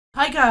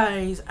Hi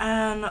guys,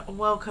 and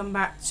welcome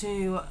back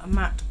to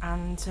Matt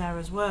and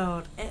Sarah's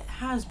World. It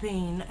has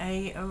been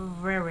a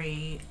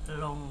very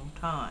long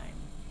time.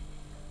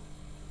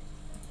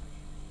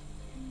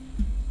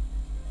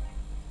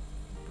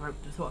 I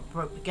thought I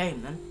broke the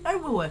game then. No,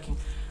 we're working.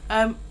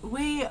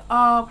 We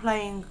are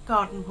playing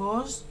Garden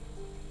Paws.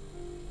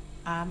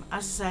 As I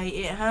say,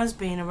 it has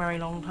been a very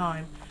long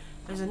time.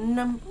 There's a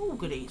number... Oh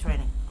goody, it's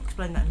raining. I'll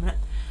explain that in a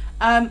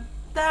minute.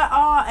 There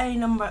are a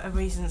number of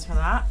reasons for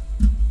that.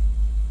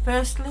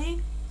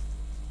 Firstly,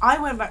 I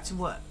went back to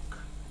work.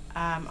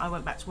 I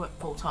went back to work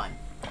full time.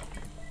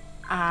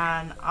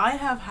 And I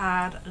have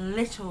had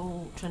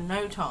little to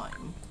no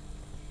time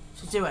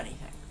to do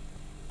anything.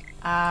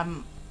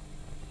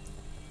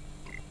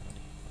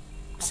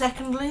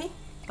 Secondly,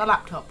 the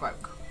laptop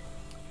broke.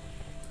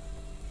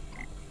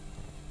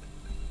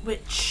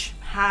 Which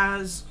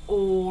has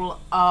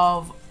all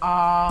of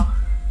our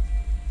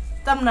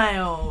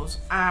thumbnails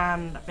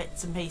and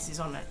bits and pieces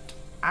on it.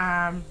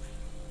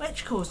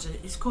 Which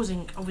is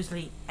causing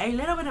obviously a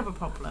little bit of a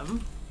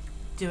problem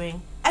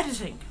doing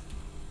editing.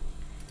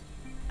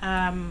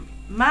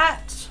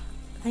 Matt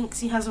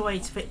thinks he has a way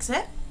to fix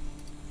it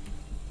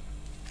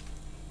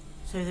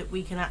so that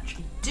we can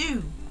actually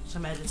do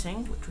some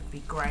editing, which would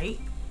be great.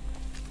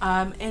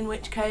 In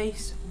which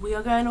case we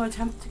are going to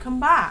attempt to come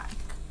back.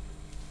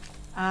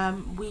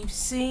 We've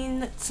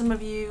seen that some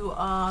of you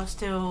are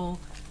still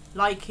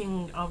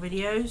liking our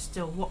videos,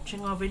 still watching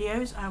our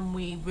videos, and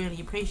we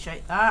really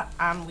appreciate that,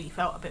 and we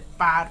felt a bit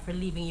bad for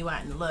leaving you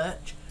out in the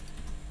lurch.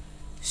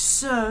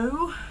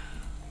 So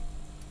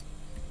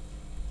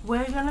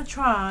we're gonna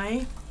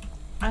try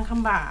and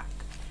come back.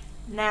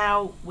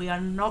 Now, we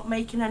are not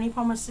making any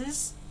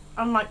promises,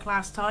 unlike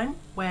last time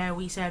where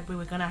we said we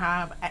were gonna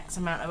have X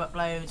amount of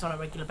uploads on a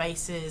regular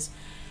basis,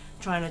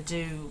 trying to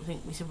do, I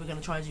think we said we're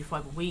gonna try to do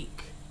 5 a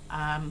week.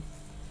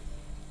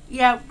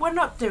 Yeah, we're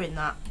not doing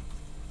that.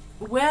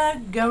 We're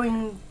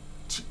going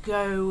to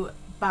go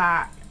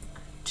back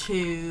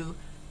to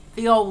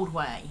the old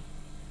way.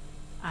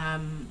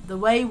 The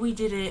way we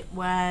did it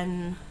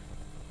when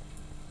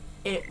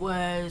it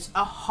was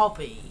a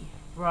hobby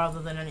rather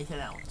than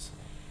anything else.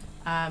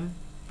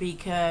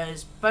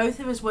 Because both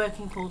of us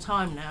working full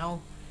time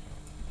now,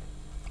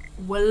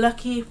 we're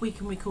lucky if we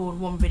can record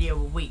 1 video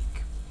a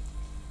week.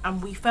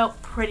 And we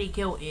felt pretty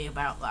guilty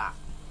about that.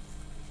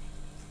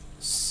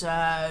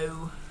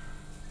 So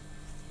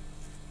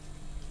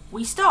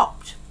we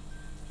stopped.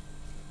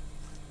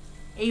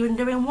 Even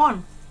doing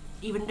 1,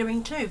 even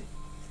doing 2.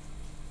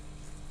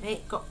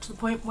 It got to the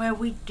point where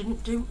we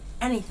didn't do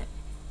anything.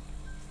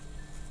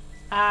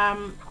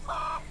 And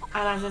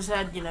as I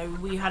said, you know,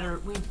 we've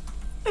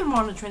been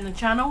monitoring the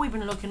channel, we've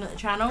been looking at the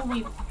channel,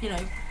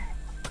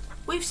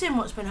 we've seen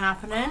what's been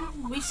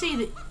happening. We see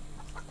that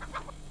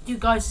you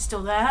guys are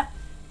still there,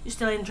 you're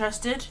still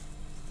interested.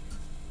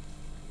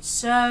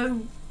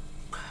 So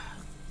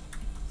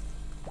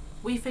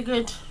we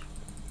figured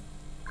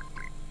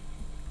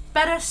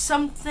better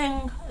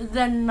something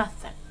than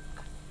nothing.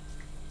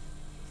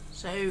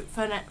 So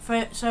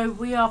so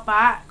we are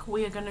back.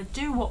 We are going to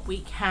do what we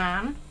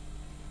can,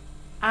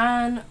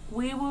 and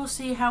we will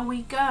see how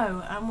we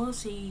go, and we'll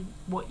see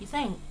what you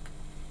think.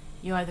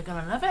 You're either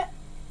going to love it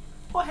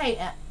or hate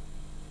it.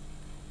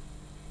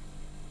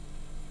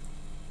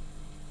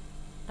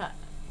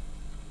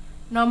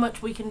 Not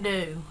much we can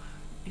do.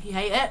 If you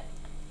hate it,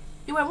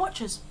 you won't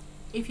watch us.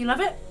 If you love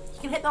it,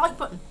 you can hit the like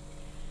button.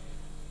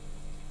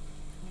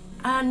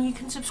 And you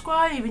can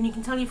subscribe, and you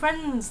can tell your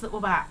friends that we're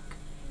back.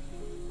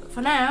 But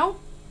for now,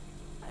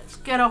 let's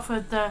get off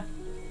of the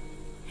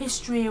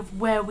history of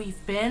where we've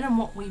been and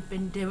what we've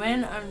been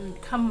doing,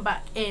 and come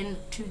back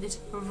into this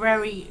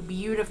very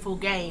beautiful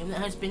game that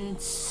has been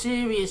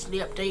seriously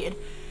updated.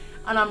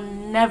 And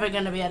I'm never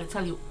going to be able to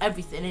tell you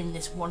everything in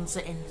this one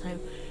sitting. So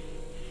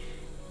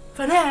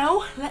for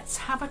now, let's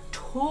have a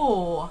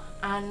tour,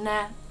 and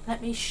let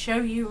me show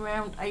you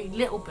around a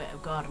little bit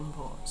of Garden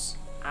Paws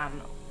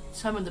and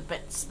some of the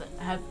bits that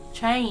have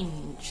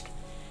changed.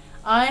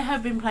 I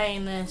have been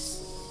playing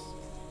this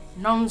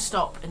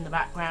non-stop in the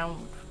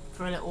background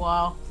for a little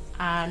while,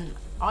 and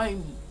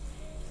I'm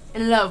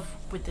in love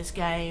with this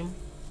game,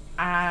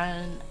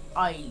 and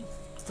I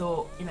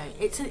thought, you know,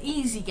 it's an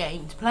easy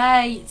game to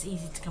play, it's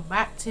easy to come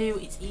back to,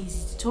 it's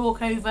easy to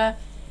talk over.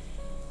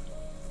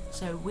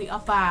 So we are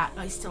back.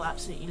 I still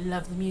absolutely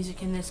love the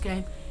music in this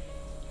game.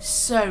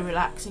 So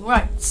relaxing.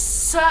 Right,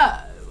 so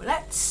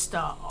let's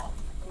start off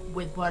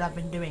with what I've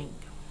been doing.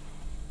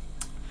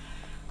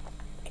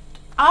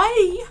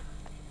 I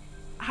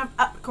have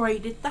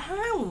upgraded the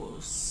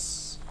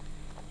house.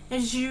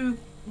 As you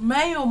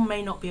may or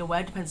may not be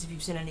aware, depends if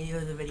you've seen any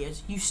of the other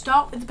videos, you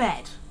start with the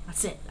bed.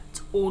 That's it.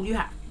 That's all you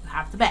have. You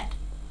have the bed.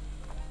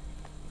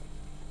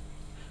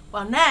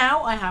 Well,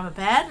 now I have a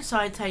bed, a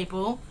side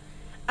table,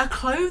 a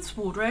clothes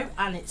wardrobe,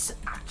 and it's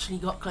actually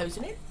got clothes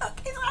in it. Look,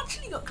 it's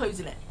actually got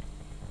clothes in it.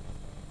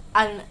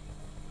 And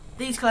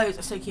these clothes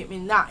are so cute. I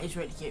mean, that is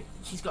really cute.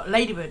 She's got a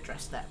ladybird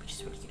dress there, which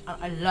is really cute.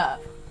 I love.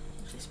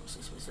 What's this? What's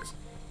this? What's this?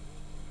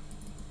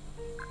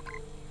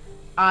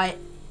 I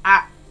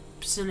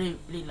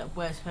absolutely love.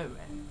 Where's her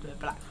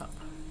black cup?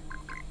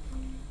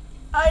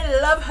 I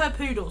love her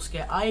poodle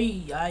skirt.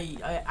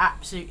 I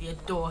absolutely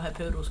adore her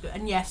poodle skirt.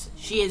 And yes,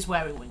 she is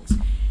wearing wings.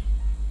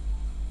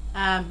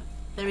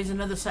 There is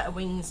another set of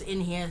wings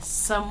in here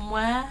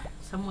somewhere.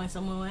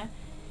 Somewhere.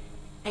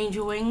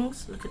 Angel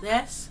wings. Look at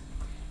this.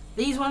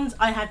 These ones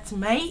I had to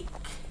make.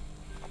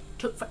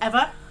 Took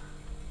forever.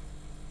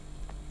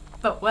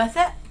 But worth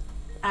it.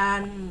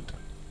 And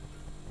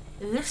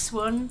this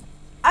one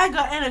I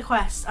got in a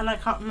quest. And I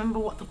can't remember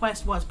what the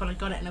quest was, but I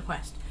got it in a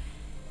quest.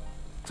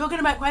 Talking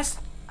about quests,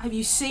 have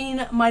you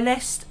seen my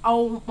list?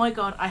 Oh my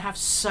god, I have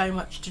so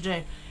much to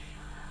do.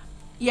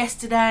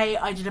 Yesterday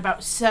I did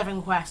about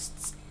 7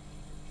 quests.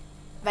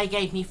 They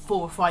gave me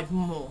 4 or 5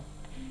 more.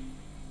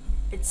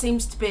 It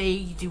seems to be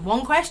you do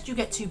 1 quest, you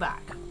get 2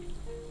 back.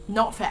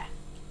 Not fair.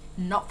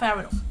 Not fair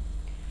at all.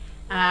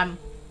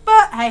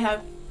 But hey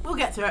ho, we'll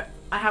get through it.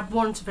 I have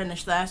 1 to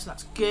finish there, so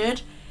that's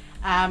good.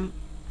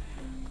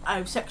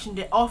 I've sectioned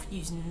it off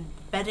using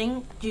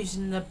bedding,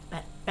 using the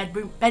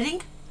bedroom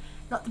bedding,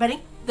 not the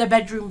bedding, the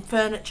bedroom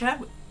furniture.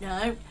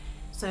 No,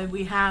 so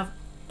we have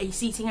a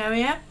seating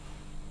area,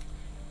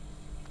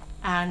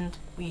 and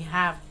we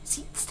have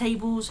seats,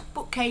 tables,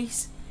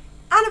 bookcase,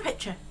 and a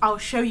picture. I'll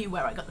show you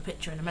where I got the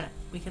picture in a minute.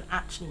 We can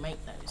actually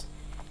make those.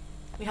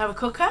 We have a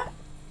cooker,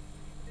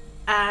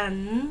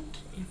 and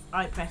if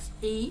I press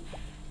E,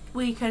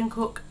 we can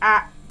cook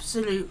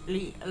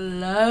absolutely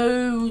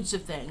loads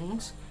of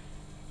things,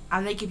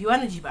 and they give you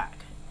energy back,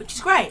 which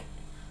is great.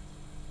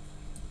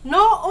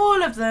 Not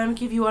all of them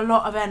give you a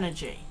lot of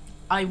energy.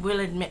 I will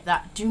admit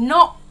that. Do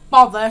not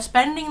bother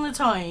spending the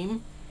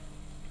time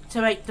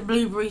to make the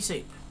blueberry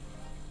soup.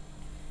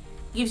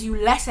 It gives you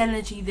less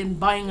energy than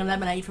buying a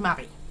lemonade from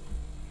Abby.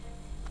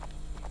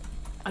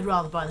 I'd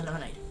rather buy the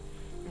lemonade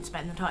than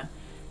spend the time.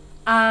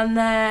 And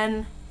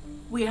then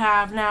we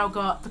have now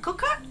got the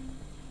cooker,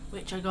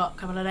 which I got a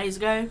couple of days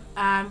ago,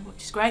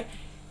 which is great.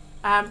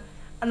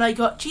 And I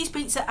got cheese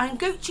pizza and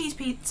goat cheese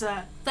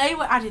pizza. They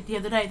were added the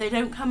other day. They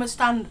don't come as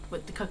standard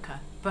with the cooker,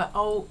 but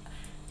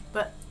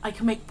I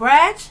can make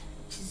bread,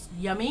 which is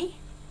yummy.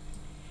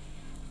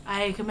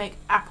 I can make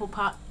apple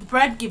pie. The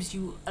bread gives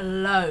you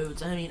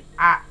loads. I mean,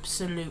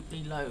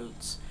 absolutely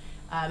loads.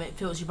 It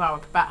fills your bar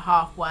up about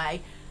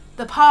halfway.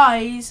 The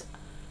pies,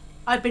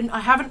 I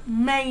haven't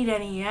made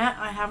any yet.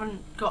 I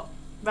haven't got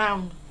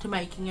round to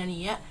making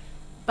any yet,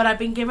 but I've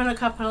been given a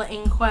couple of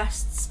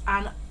inquests,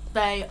 and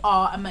they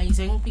are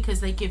amazing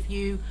because they give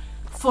you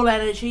full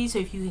energy. So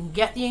if you can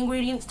get the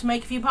ingredients to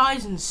make a few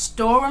pies and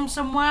store them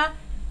somewhere,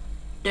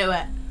 do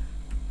it.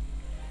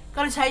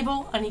 Got a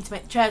table. I need to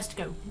make the chairs to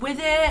go with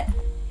it,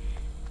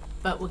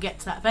 but we'll get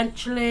to that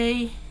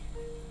eventually.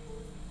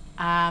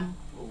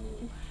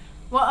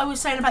 What I was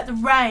saying about the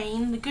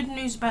rain, the good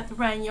news about the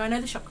rain, I know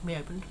the shop can be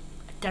opened.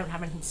 I don't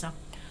have anything to sell.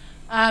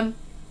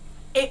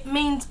 It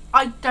means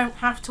I don't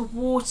have to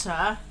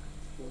water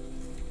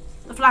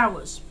the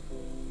flowers.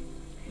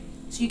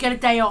 So you get a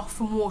day off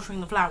from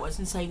watering the flowers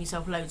and save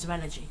yourself loads of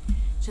energy.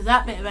 So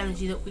that bit of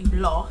energy that we've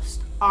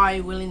lost,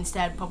 I will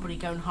instead probably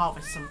go and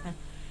harvest something.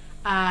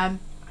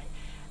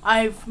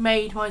 I've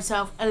made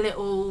myself a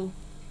little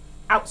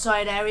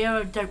outside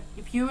area.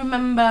 If you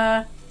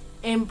remember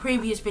in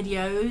previous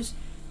videos,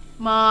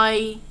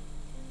 my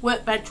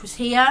workbench was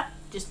here,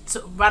 just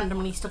sort of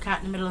randomly stuck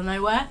out in the middle of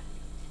nowhere.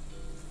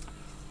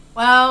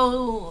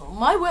 Well,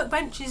 my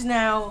workbench is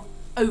now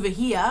over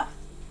here,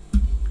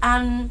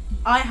 and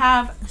I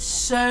have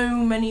so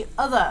many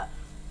other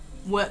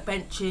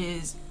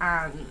workbenches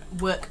and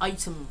work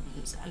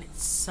items, and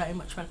it's so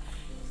much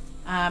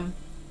fun.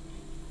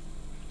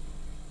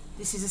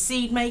 This is a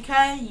seed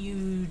maker.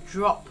 You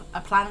drop a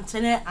plant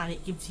in it and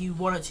it gives you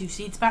 1 or 2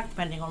 seeds back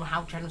depending on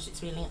how generous it's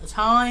feeling at the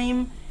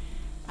time.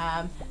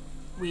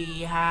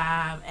 We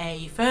have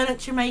a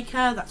furniture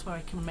maker. That's where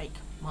I can make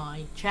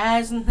my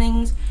chairs and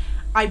things.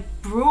 I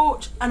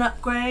brought an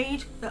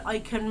upgrade that I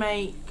can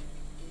make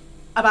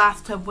a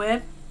bathtub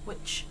with,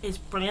 which is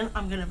brilliant.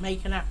 I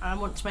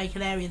want to make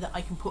an area that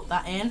I can put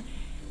that in.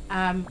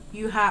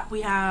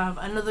 We have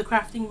another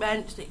crafting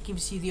bench that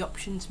gives you the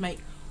option to make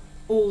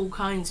all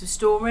kinds of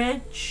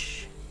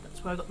storage.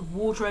 That's where I got the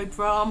wardrobe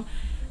from.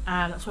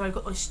 That's where I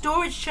got my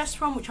storage chest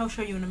from, which I'll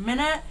show you in a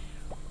minute.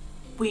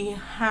 We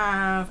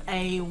have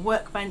a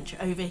workbench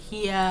over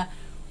here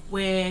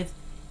with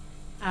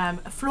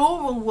a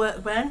floral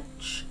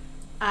workbench.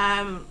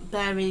 I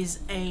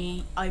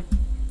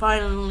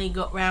finally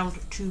got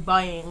round to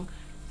buying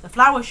the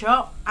flower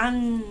shop,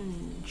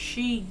 and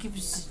she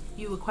gives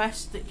you a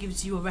quest that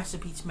gives you a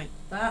recipe to make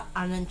that,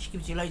 and then she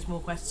gives you loads more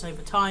quests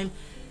over time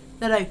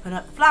that open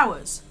up the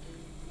flowers,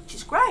 which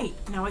is great.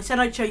 Now, I said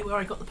I'd show you where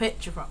I got the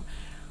picture from.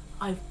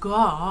 I've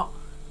got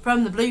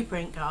from the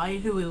blueprint guy,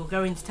 who we will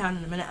go into town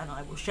in a minute and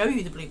I will show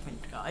you the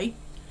blueprint guy.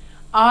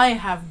 I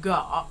have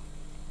got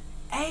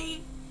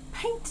a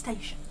paint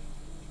station.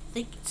 I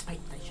think it's a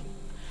paint station.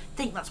 I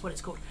think that's what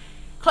it's called.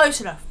 Close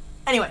enough.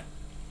 Anyway,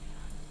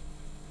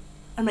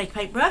 and make a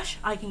paintbrush.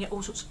 I can get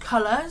all sorts of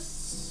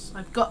colours.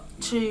 I've got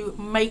to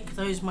make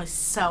those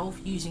myself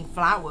using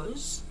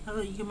flowers. I don't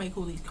know, you can make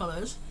all these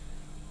colours.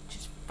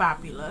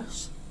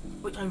 fabulous,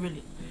 which I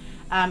really...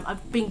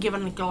 I've been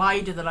given a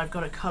glider that I've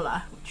got to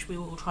colour, which we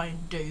will try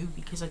and do,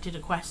 because I did a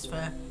quest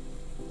for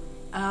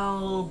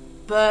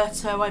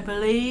Alberto, I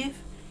believe,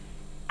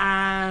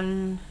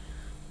 and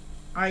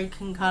I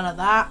can colour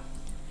that.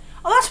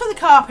 Oh, that's where the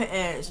carpet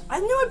is.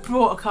 I knew I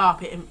brought a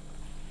carpet in.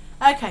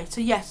 Okay,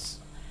 so yes,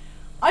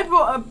 I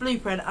brought a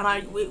blueprint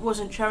and it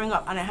wasn't showing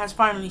up, and it has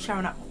finally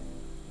shown up.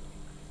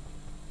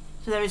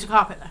 So there is a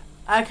carpet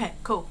there. Okay,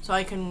 cool. So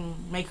I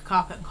can make a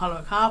carpet and colour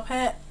a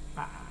carpet.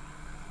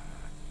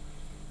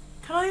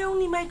 Can I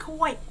only make a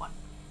white one?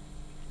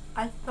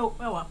 I thought,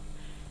 oh well.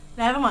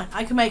 Never mind,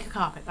 I can make a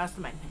carpet, that's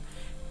the main thing.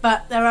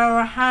 But there are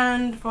a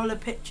handful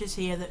of pictures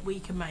here that we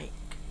can make,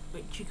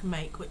 which you can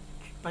make, which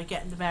by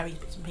getting the various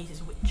bits and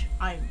pieces, which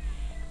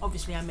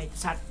obviously I made the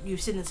sad,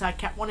 you've seen the sad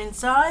cat one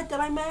inside that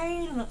I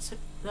made, and that's it,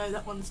 so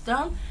that one's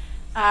done.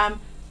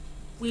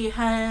 We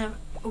have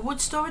a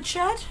wood storage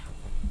shed.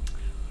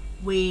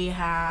 We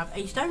have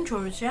a stone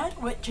storage shed,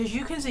 which, as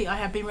you can see, I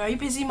have been very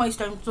busy. My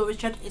stone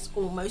storage shed is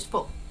almost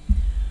full.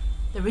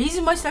 The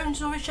reason my stone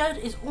storage shed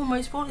is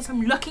almost full is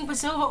I'm looking for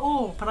silver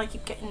ore, but I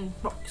keep getting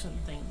rocks and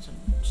things and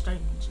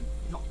stones and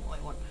not what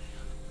I want.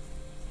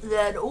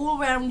 Then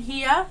all around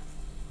here,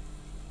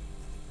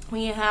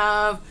 we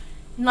have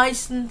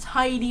nice and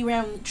tidy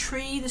around the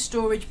tree, the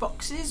storage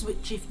boxes,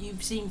 which if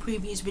you've seen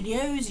previous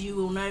videos, you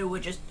will know were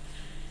just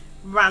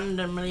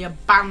randomly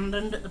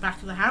abandoned at the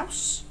back of the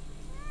house.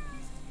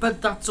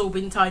 But that's all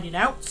been tidied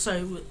out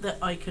so that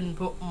I can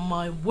put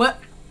my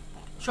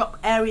workshop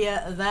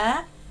area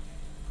there.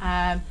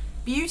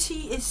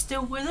 Beauty is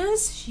still with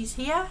us. She's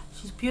here.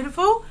 She's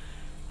beautiful.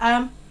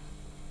 I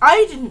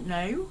didn't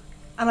know,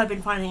 and I've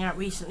been finding out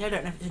recently. I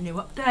don't know if it's a new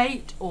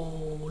update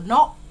or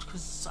not,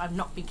 because I've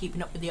not been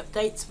keeping up with the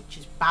updates, which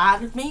is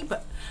bad of me,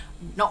 but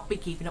I've not been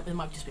keeping up with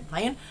them. I've just been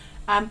playing.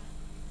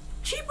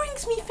 She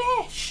brings me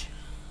fish.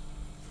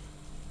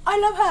 I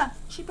love her.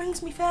 She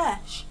brings me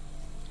fish.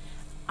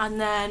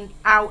 And then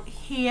out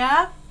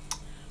here,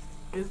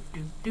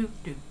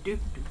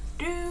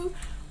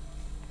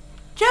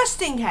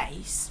 just in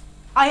case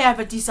I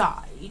ever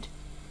decide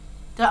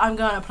that I'm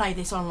going to play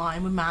this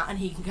online with Matt and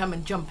he can come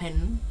and jump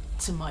in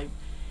to my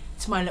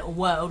little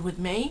world with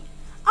me,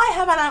 I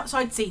have an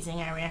outside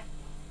seating area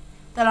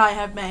that I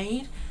have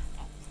made,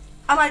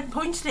 and I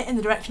pointed it in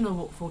the direction of the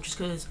waterfall just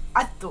because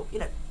I thought, you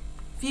know,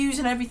 views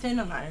and everything.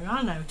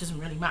 I know it doesn't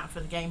really matter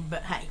for the game,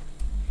 but hey,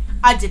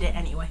 I did it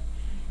anyway.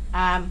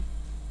 As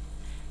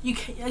you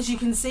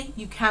can see,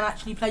 you can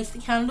actually place the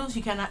candles,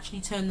 you can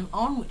actually turn them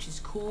on, which is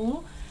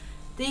cool.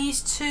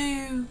 These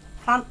two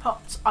plant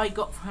pots I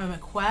got from a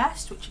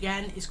quest, which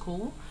again is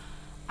cool.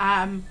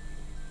 I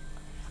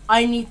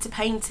need to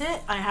paint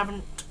it. I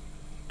haven't,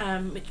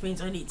 which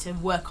means I need to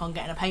work on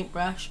getting a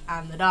paintbrush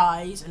and the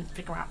dyes and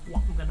figure out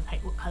what I'm going to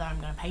paint, what colour I'm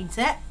going to paint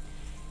it.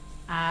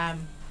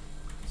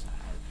 So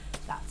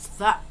that's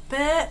that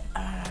bit.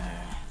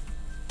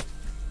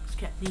 Let's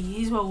get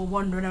these while we're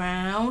wandering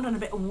around, and a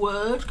bit of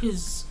wood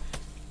because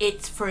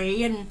it's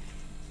free, and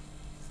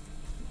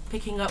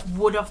picking up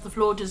wood off the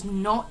floor does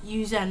not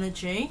use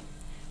energy,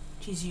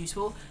 which is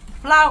useful.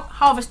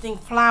 Harvesting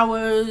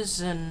flowers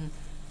and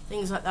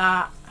things like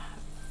that.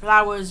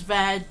 Flowers,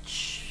 veg,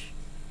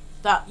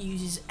 that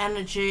uses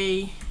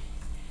energy.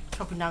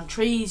 Chopping down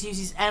trees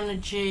uses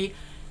energy.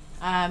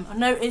 I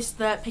noticed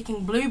that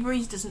picking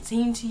blueberries doesn't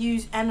seem to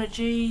use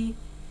energy.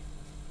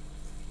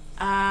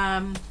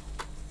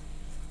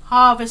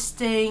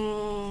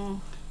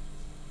 Harvesting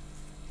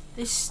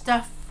this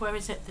stuff, where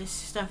is it? This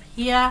stuff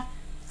here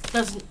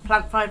doesn't,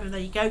 plant fibre,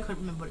 there you go, couldn't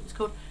remember what it's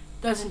called,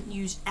 doesn't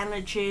use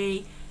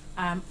energy.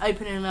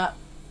 Opening up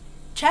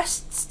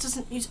chests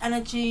doesn't use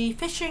energy.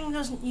 Fishing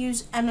doesn't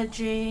use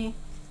energy.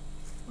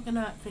 We're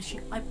gonna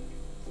fishing. I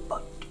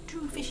bought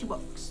 2 fishy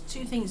box,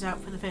 2 things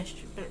out for the fish,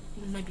 but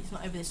maybe it's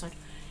not over this side.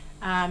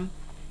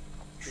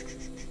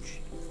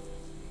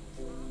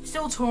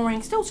 Still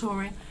touring.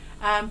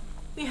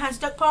 We has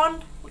duck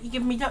pond. What you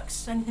giving me,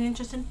 ducks? Anything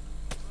interesting?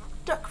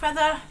 Duck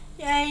feather,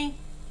 yay.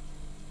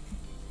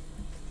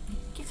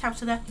 Get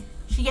out of there.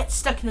 She gets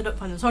stuck in the duck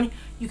pond.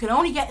 You can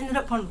only get in the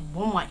duck pond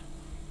one way.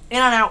 In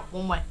and out,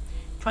 one way.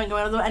 Try and go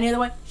any other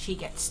way, she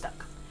gets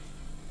stuck.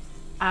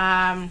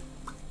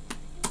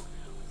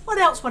 What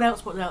else?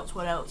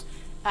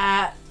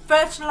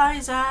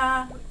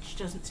 Fertilizer, which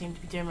doesn't seem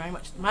to be doing very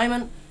much at the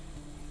moment.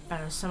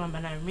 For some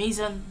unknown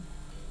reason.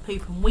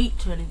 Poop and wheat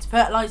turn into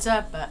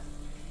fertilizer, but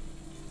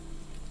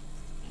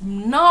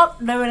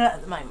not doing it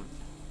at the moment.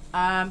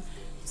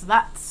 So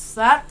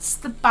that's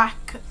the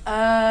back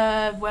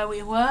of where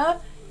we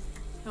were.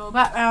 So we're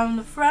back round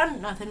the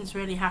front. Nothing's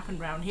really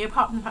happened round here,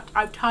 apart from the fact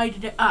I've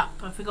tidied it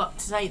up. I forgot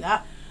to say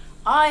that.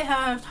 I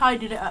have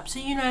tidied it up. So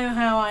you know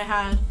how I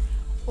had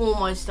all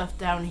my stuff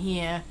down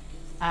here,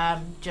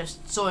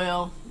 just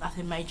soil,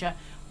 nothing major.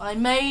 Well, I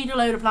made a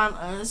load of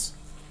planters,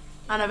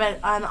 and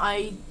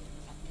I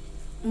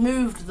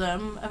moved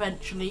them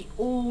eventually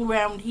all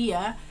round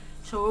here.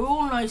 So we're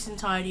all nice and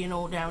tidy and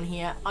all down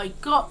here. I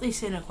got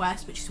this in a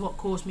quest, which is what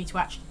caused me to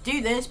actually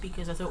do this,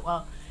 because I thought,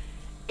 well,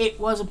 it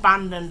was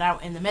abandoned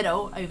out in the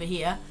middle over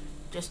here,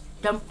 just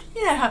dumped.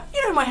 You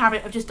know my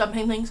habit of just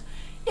dumping things.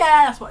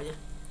 Yeah, that's what I did.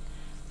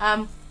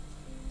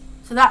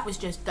 So that was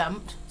just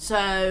dumped.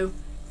 So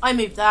I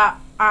moved that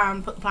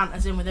and put the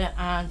planters in with it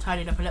and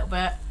tidied up a little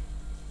bit.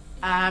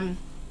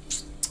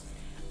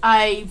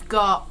 I've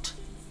got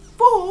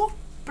 4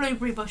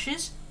 blueberry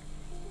bushes.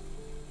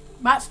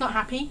 Matt's not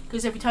happy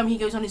because every time he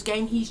goes on his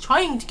game, he's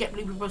trying to get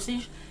blueberry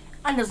bushes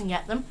and doesn't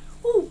get them.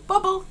 Oh,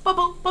 bubble,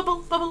 bubble,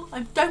 bubble, bubble.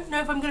 I don't know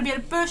if I'm going to be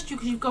able to burst you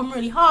because you've gone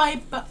really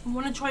high, but I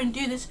want to try and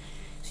do this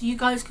so you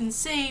guys can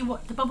see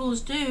what the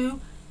bubbles do.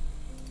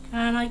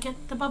 Can I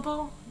get the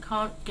bubble?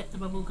 Can't get the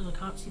bubble because I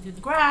can't see through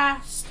the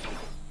grass.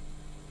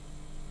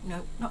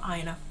 No, not high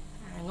enough.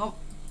 Hang on.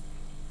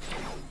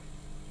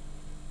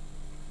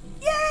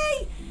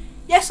 Yay!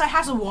 Yes, I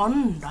has a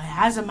wand. I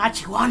has a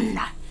magic wand.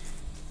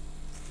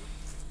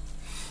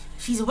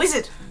 She's a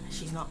wizard.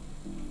 She's not.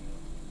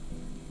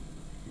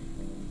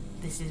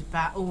 This is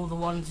about all the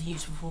wands are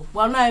useful for.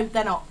 Well, no,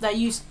 they're not.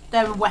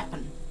 They're a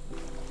weapon.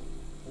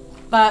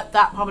 But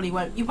that probably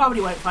won't. You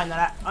probably won't find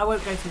that out. I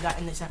won't go through that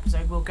in this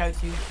episode. We'll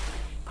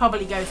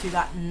probably go through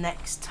that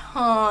next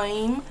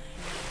time,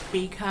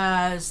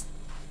 because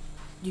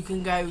you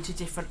can go to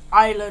different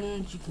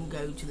islands. You can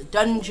go to the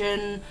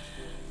dungeon.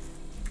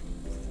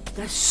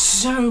 There's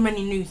so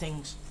many new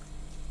things.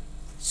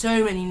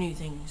 So many new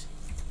things.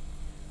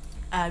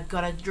 I've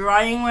got a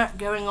drying rack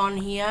going on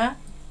here,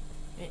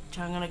 which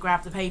I'm going to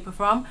grab the paper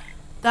from.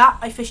 That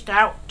I fished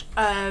out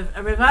of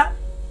a river.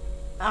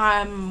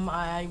 I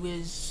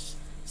was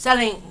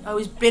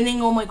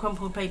binning all my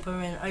crumpled paper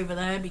in over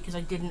there because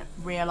I didn't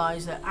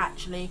realise that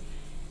actually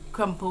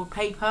crumpled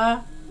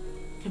paper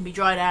can be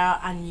dried out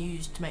and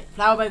used to make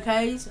flower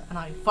bouquets, and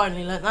I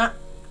finally learnt that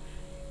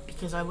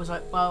because I was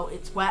like, well,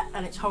 it's wet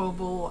and it's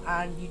horrible,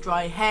 and you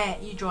dry hair,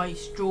 you dry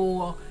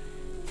straw,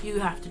 you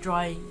have to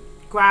dry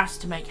grass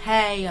to make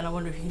hay, and I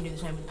wonder if you can do the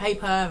same with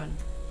paper, and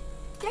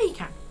yeah, you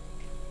can.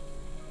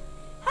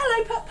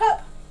 Hello, Pup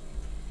Pup.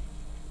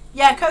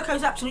 Yeah,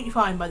 Coco's absolutely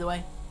fine, by the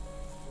way.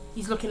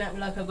 He's looking at me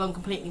like I've gone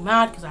completely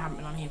mad because I haven't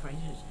been on here for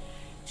ages.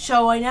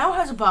 So I now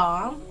has a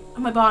barn,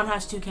 and my barn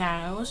has 2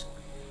 cows.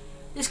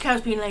 This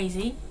cow's been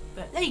lazy,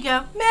 but there you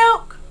go.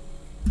 Milk!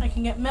 I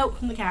can get milk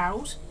from the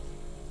cows.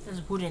 There's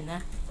a wood in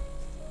there.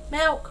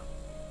 Milk!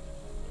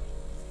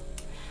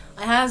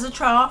 I has a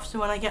trough, so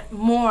when I get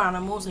more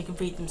animals, they can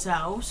feed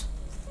themselves.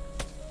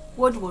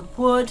 Wood, wood,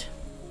 wood.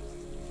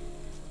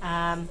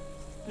 Boop.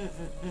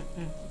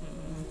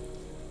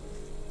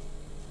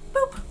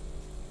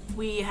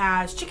 We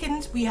has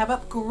chickens. We have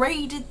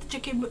upgraded the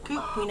chicken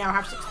coop. We now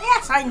have 6.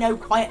 Yes, I know.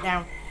 Quiet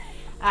down.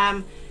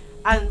 And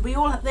they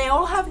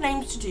all have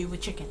names to do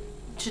with chicken,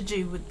 to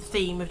do with the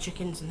theme of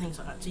chickens and things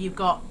like that. So you've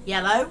got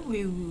Yellow,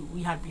 who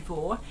we had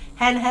before,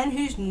 Hen,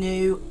 who's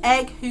new,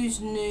 Egg,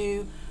 who's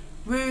new,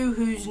 Roo,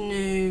 who's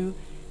new,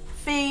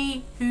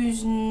 Fee,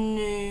 who's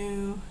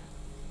new,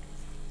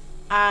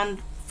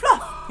 and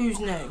Fluff, who's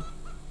new.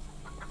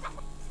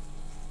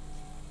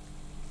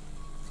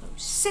 So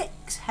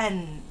 6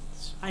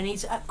 hens. I need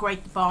to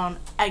upgrade the barn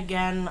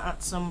again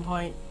at some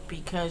point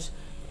because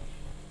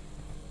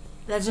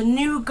there's a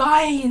new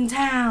guy in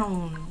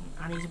town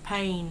and he's a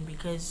pain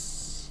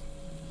because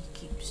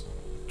he keeps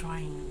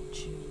trying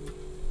to...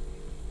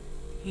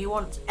 He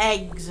wants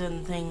eggs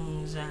and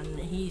things, and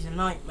he's a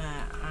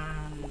nightmare,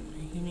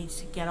 and he needs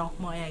to get off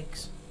my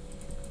eggs.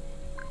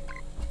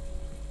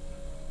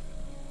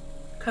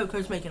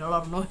 Coco's making a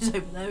lot of noise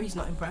over there. He's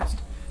not impressed.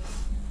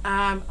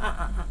 I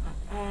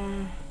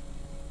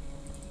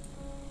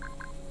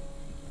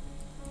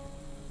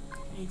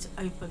need to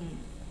open...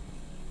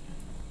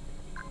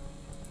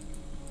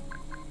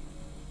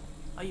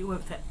 Oh, you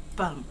won't fit.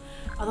 Bum.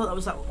 I thought that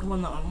was the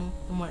one that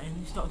one went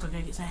in. It's not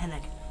like it's a hen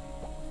egg.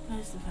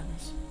 Where's the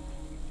feathers?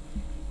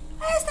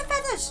 Where's the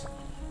feathers?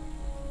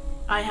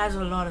 I has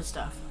a lot of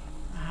stuff.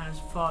 I has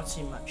far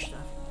too much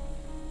stuff.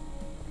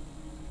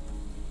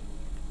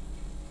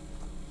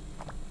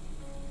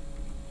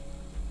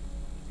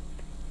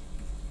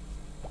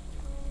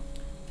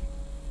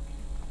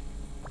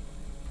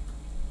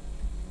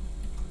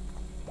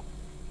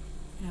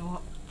 You know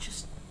what?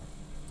 Just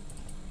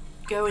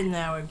go in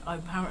there. I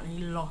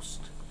apparently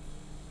lost.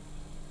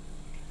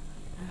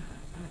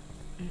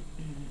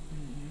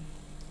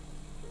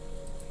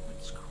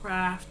 Let's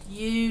craft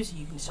you so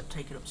you can stop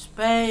taking up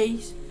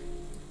space.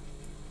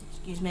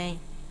 Excuse me.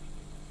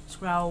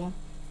 Scroll.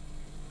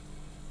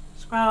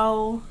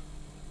 Scroll.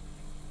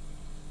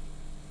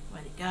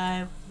 Where'd it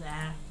go?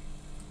 There.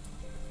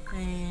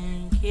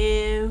 Thank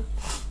you.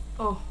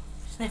 Oh,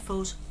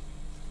 sniffles.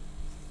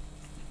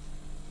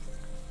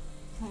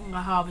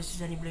 I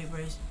harvested any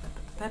blueberries.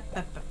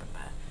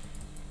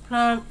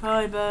 Plant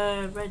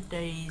fibre, red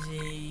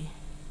daisy,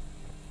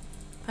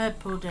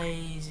 purple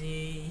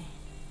daisy,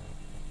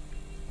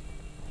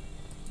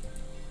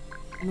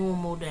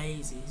 normal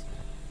daisies.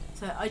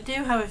 So I do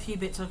have a few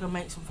bits I can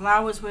make some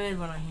flowers with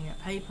when I can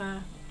get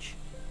paper, which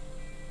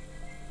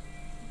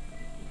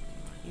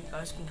you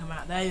guys can come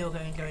out there. You're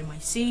going to go in my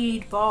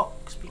seed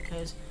box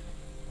because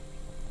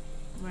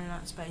I'm running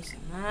out of space in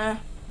there.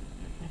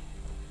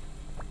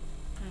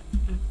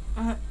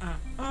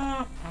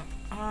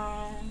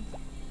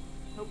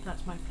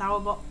 flower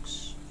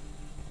box.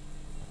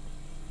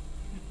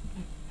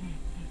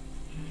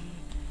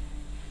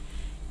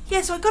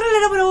 Yeah, so I got a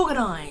little bit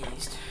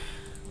organised.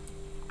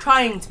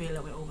 Trying to be a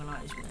little bit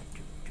organised with it.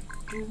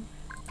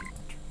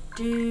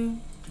 You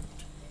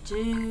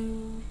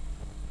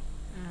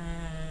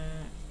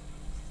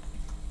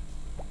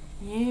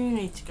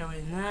need to go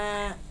in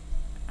there.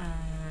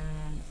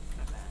 And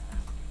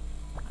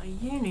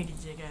you needed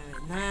to go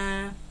in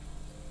there.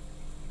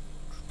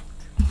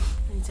 I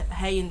need to take the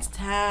hay into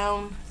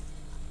town.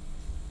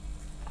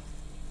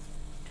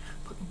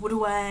 Put the wood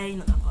away.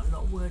 Not that I've got a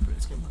lot of wood, but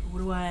let's go put the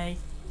wood away.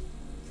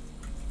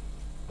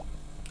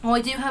 Oh,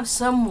 I do have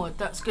some wood.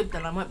 That's good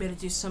then. I might be able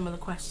to do some of the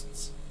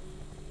quests.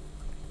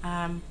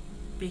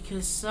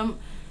 Because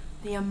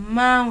the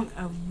amount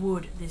of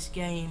wood this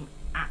game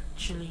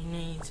actually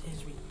needs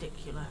is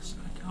ridiculous.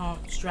 I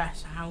can't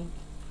stress how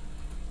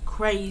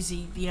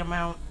crazy the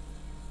amount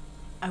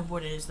of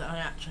wood is that I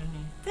actually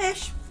need.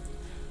 Fish!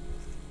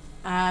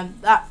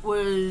 That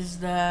was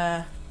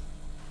the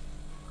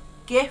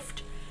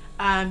gift.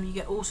 You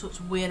get all sorts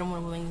of weird and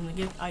wonderful things in the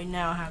gift. I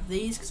now have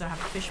these because I have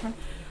a fisherman.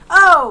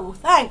 Oh,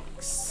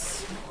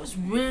 thanks! It was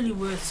really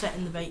worth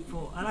setting the bait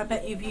for. And I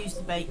bet you've used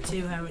the bait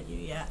too, haven't you?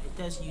 Yeah, it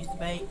does use the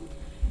bait.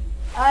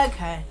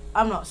 Okay,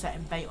 I'm not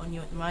setting bait on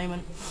you at the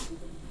moment.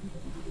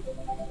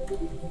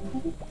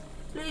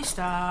 Blue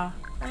star,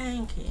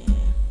 thank you.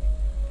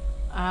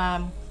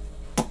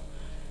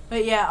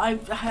 But yeah,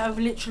 I've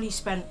literally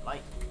spent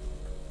like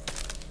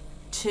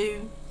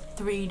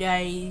 2-3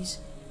 days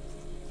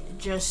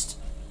just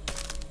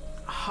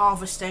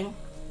harvesting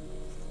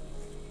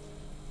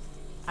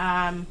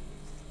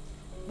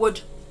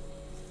wood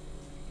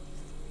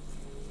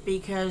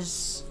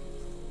because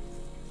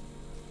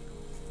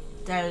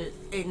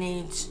it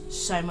needs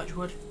so much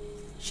wood.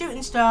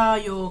 Shooting star,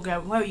 you're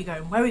going. Where are you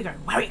going? Where are you going?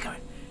 Where are you going?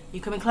 Are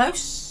you coming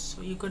close,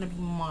 or are you going to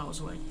be miles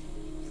away?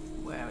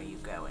 Where are you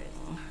going?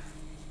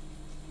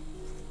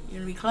 You're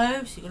going to be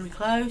close. You're going to be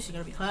close. You're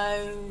going to be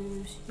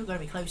close. You're going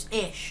to be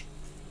close-ish.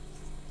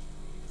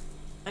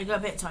 I got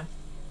a bit of time.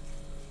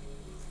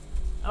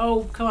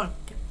 Oh, come on.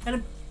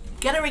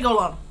 Get a wriggle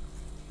on.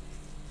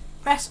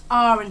 Press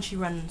R and she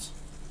runs.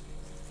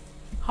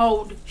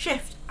 Hold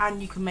shift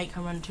and you can make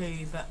her run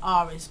too, but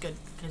R is good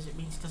because it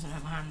means it doesn't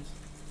hurt my hands.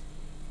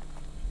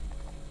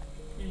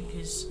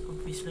 Because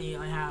obviously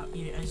I have,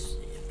 you know, as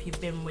if you've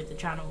been with the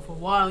channel for a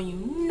while, you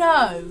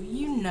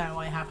know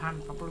I have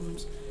hand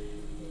problems.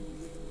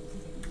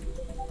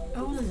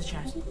 Oh, there's a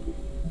chest.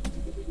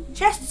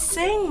 Chests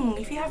sing!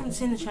 If you haven't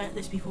seen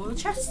this before, the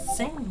chests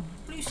sing.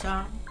 Blue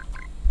star.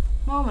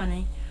 More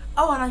money.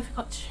 Oh, and I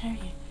forgot to show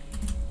you.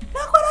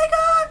 Look what I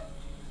got!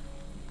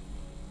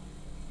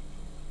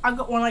 I've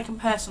got one I can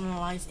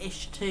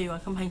personalise-ish too. I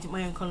can paint it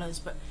my own colours,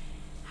 but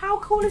how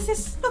cool is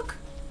this? Look!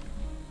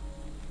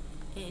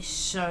 It is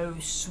so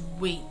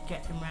sweet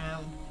getting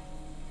around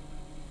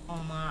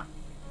on that.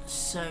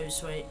 So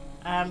sweet.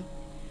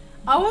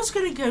 I was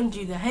going to go and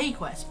do the hay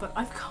quest, but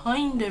I've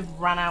kind of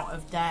run out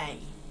of day.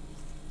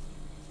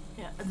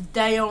 Yeah, the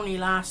day only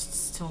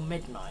lasts till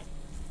midnight.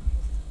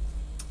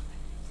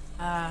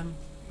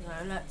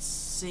 Let's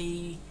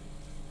see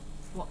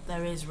what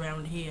there is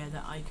around here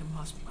that I can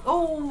possibly...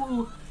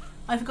 Oh!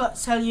 I forgot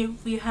to tell you,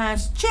 we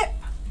have Chip!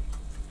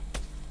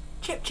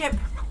 Chip.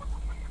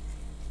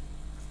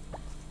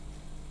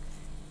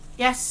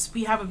 Yes,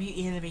 we have a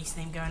Beauty and the Beast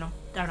theme going on.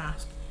 Don't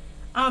ask.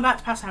 I'm about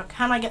to pass out.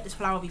 Can I get this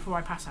flower before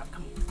I pass out?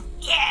 Come on.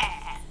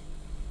 Yeah!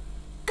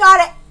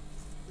 Got it!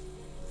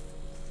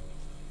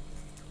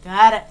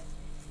 Got it.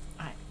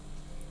 Alright.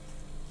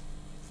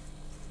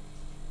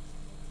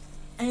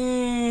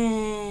 And...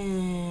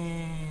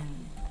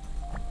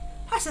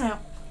 passing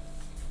out.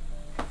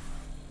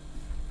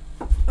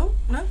 Oh,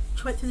 no.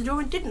 She went through the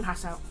door and didn't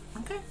pass out.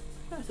 Okay.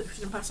 I thought she was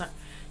going to pass out.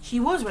 She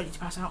was ready to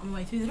pass out on the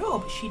way through the door,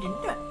 but she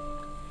didn't do it.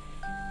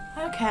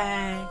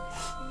 Okay.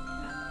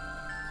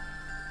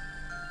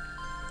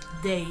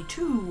 Day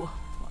 2. Well,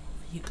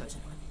 here goes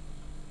anyway.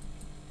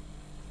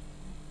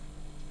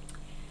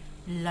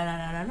 La la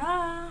la la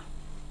la.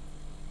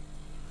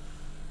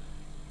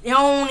 The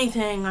only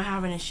thing I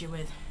have an issue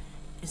with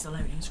is the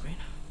loading screen.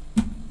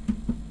 There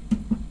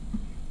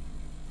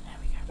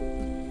we go.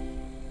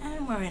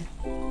 And we're in.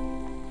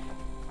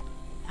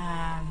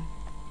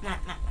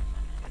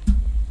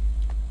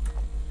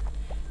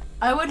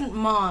 I wouldn't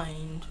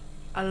mind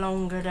a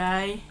longer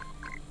day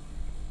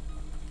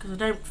because I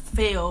don't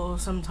feel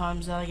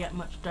sometimes that I get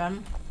much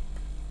done.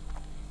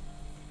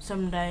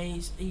 Some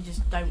days I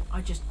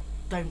just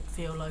don't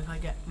feel like I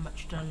get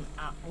much done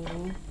at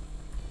all.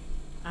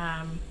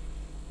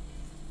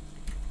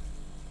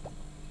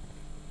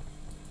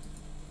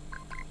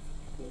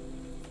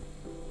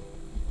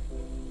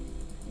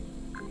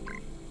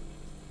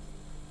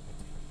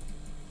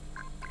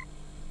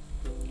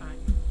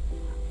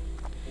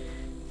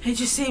 It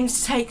just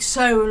seems to take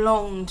so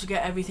long to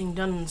get everything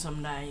done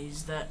some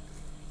days that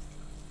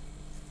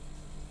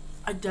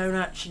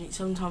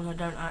sometimes I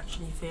don't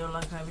actually feel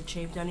like I've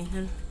achieved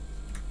anything.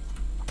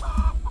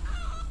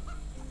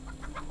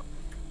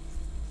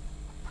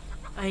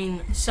 I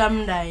mean,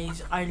 some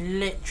days I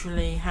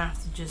literally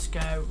have to just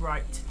go,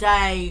 right,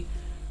 today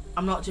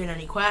I'm not doing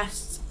any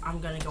quests,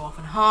 I'm going to go off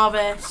and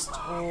harvest,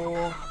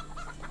 or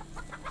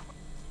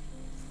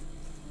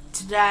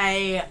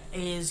today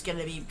is going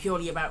to be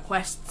purely about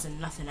quests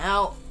and nothing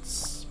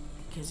else,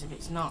 because if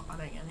it's not, I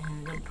don't get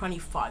anything done.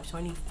 25, so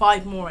I need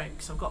 5 more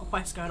eggs. I've got a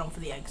quest going on for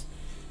the eggs,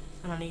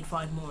 and I need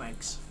 5 more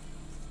eggs.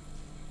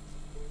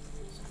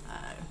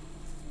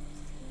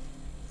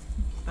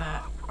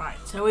 But, right,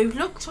 so we've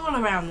looked all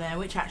around there,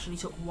 which actually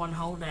took 1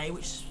 whole day,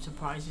 which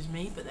surprises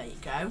me, but there you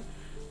go.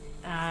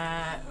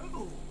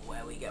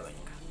 Where are we going?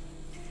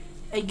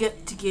 I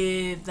get to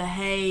give the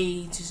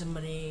hay to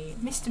somebody.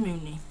 Mr.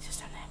 Mooney, just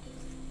down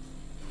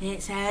there.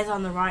 It says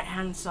on the right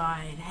hand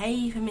side,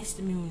 hay for Mr.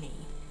 Mooney.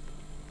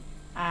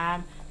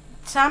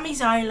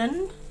 Sammy's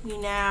Island, we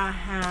now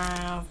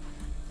have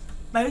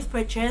both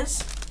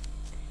bridges,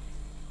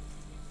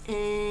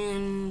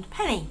 and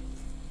Penny.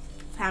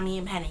 Sammy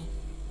and Penny.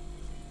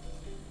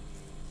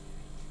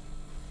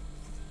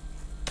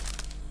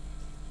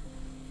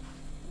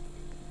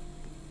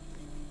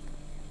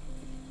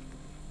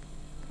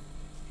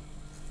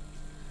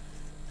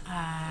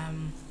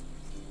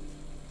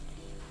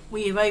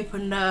 We have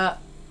opened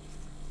up,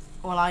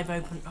 well, I've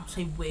opened, I'll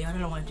say we, I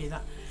don't know why I do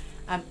that.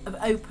 I've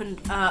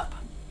opened up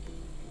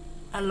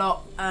a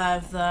lot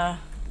of the,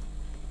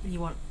 what do you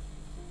want?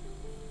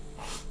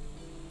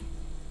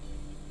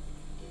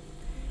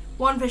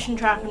 1 fishing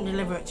trap and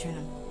deliver it to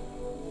them.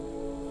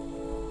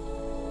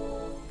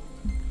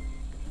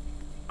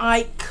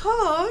 I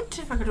could,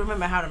 if I could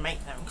remember how to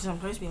make them, because I'm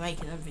supposed to be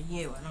making them for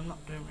you, and I'm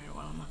not doing very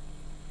well on that.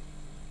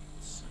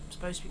 So I'm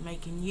supposed to be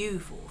making you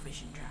 4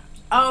 fishing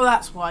traps. Oh,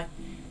 that's why.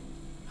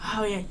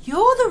 Oh yeah,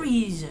 you're the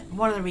reason.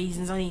 One of the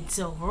reasons I need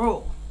silver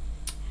ore.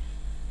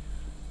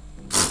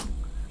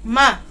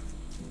 Ma.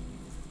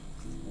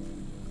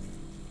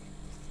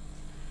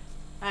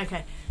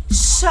 Okay,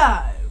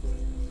 so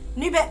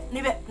new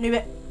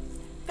bit.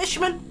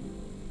 Fisherman,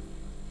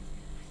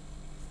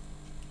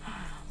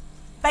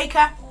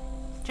 baker,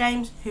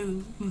 James,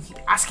 who keep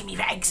asking me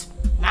for eggs.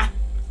 Ma.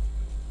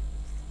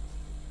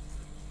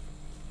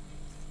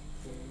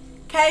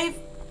 Cave,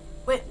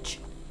 which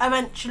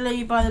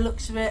eventually, by the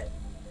looks of it,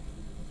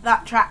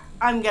 that track,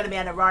 I'm going to be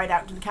able to ride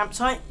out to the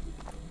campsite.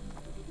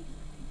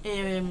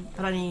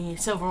 But I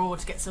need silver ore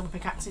to get silver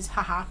pickaxes,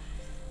 haha.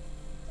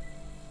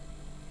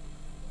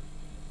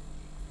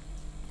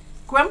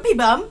 Grumpy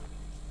Bum,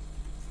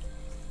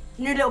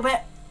 new little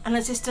bit, an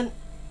assistant.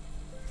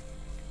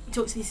 He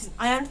talks to the assistant.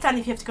 I understand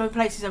if you have to go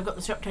places, I've got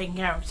the shop taken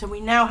care of. So we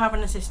now have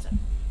an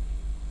assistant.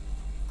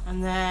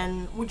 And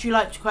then, would you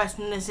like to request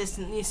an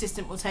assistant? The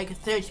assistant will take a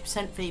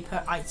 30% fee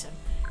per item.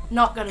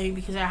 Not going to,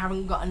 because I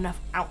haven't got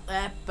enough out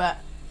there, but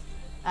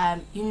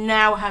you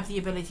now have the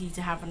ability to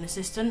have an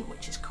assistant,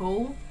 which is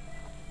cool.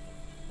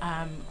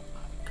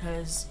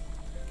 Because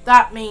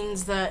that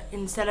means that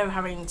instead of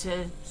having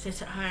to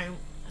sit at home,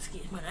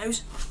 excuse my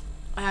nose,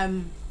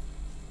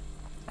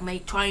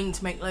 trying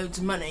to make loads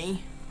of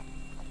money,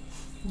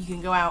 you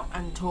can go out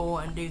and tour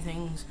and do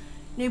things.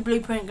 New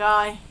blueprint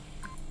guy.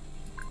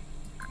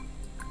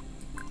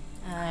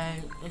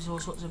 There's all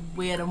sorts of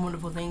weird and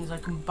wonderful things I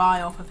can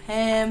buy off of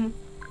him.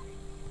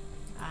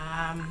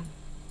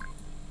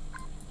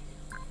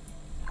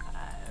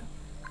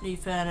 New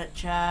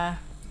furniture.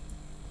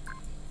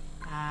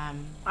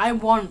 I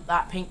want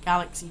that pink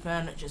galaxy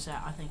furniture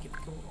set. I think it'd be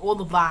cool. Or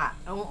the black.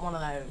 I want one of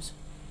those.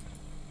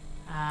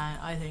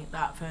 I think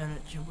that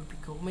furniture would be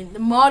cool. I mean, the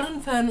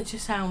modern furniture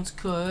sounds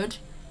good,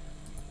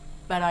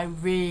 but I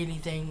really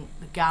think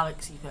the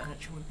galaxy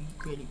furniture would be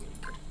really, really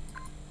good.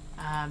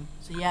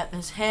 So yeah,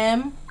 there's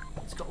him.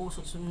 He's got all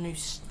sorts of new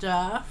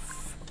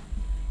stuff.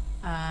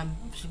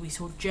 Obviously we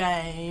saw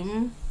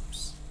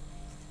James.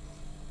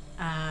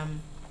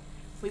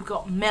 We've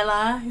got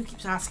Miller, who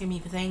keeps asking me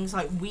for things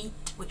like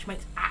wheat, which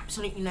makes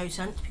absolutely no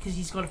sense because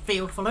he's got a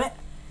field full of it.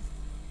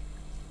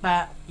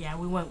 But yeah,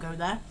 we won't go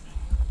there.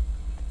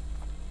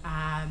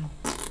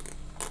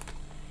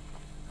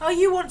 Oh,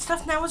 you want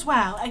stuff now as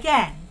well?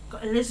 Again,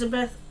 got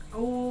Elizabeth.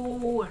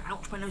 Oh,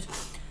 ouch, my nose.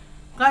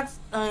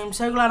 I'm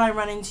so glad I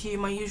ran into you.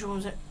 My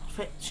usual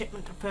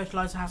shipment of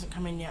fertilizer hasn't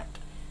come in yet.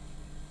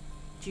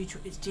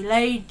 It's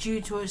delayed due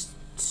to a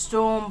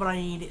storm, but I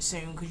need it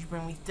soon. Could you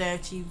bring me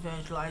 30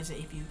 fertilizer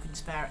if you can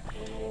spare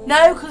it?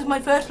 No, because my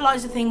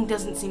fertilizer thing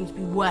doesn't seem to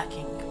be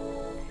working.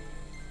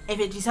 If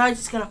it decides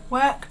it's going to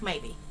work,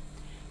 maybe.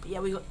 But yeah,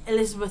 we got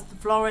Elizabeth the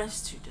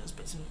florist who does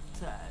bits and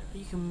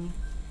you can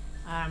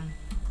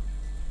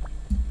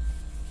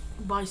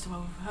buy stuff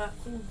off of her.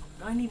 Ooh,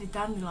 I needed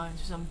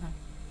dandelions for something.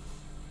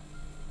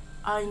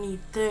 I need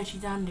 30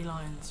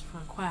 dandelions for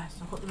a quest.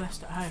 I've got the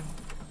rest at home.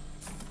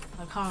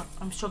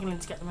 I'm struggling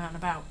to get them out and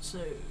about, so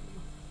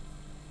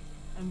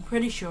I'm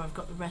pretty sure I've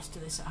got the rest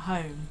of this at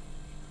home.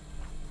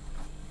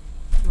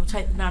 We'll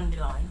take the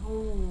dandelion.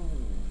 Ooh,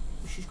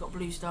 she's got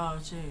blue star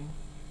too.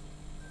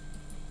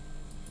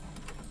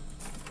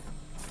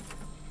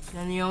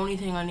 Then the only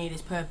thing I need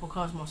is purple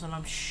cosmos, and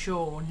I'm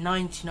sure,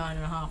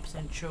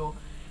 99.5% sure,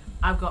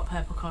 I've got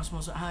purple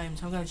cosmos at home,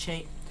 so I'm going to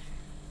cheat.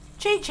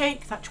 Cheek,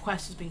 cheek. Thatcher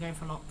quest has been going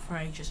for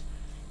ages.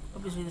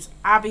 Obviously, there's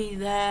Abby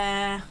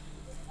there.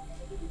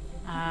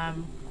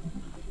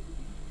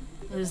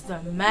 There's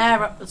the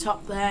mayor up the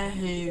top there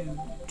who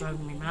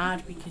drove me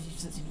mad because he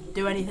doesn't seem to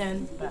do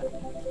anything. But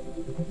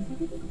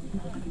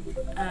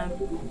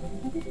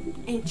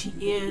itchy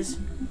ears.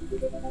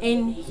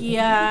 In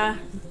here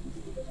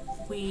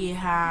we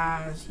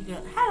have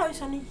hello,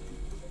 Sonny.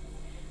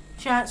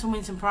 Chance and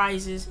win some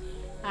prizes.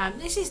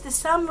 This is the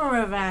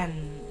summer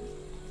event.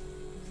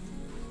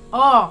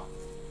 Oh.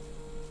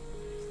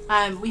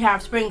 We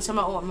have spring,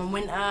 summer, autumn, and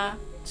winter.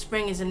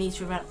 Spring is an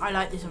Easter event. I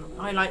like this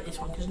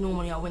one because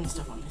normally I win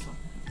stuff on this one.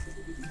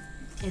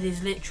 It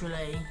is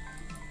literally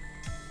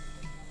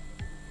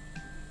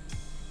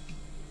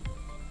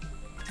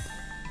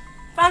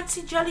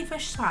fancy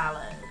jellyfish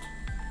salad.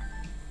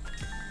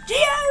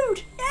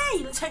 Geode!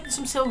 Yay! Let's hope there's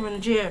some silver in the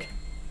geode.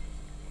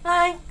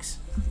 Thanks.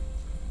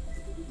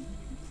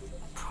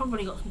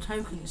 Probably got some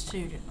tokens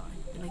too, didn't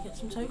I? Did I get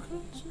some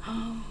tokens?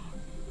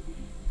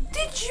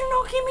 Did you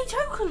not give me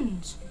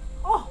tokens?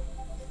 Oh,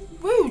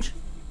 rude.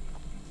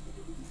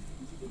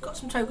 I've got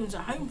some tokens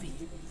at home for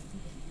you.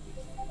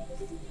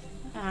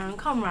 And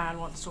Conrad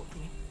wants to talk to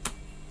me.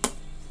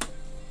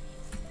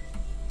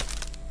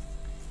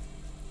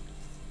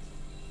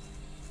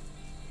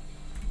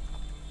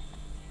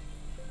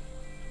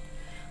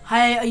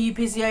 Hey, are you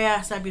busy? I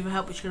asked Abby for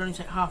help, which could only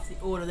take half the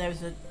order. There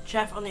was a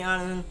chef on the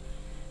island.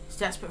 He's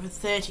desperate for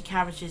 30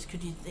 cabbages. Do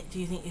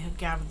you think you could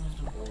gather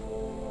them?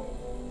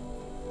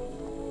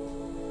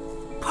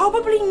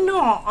 Probably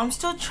not. I'm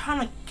still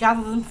trying to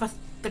gather them for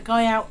the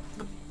guy out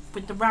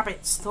with the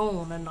rabbit's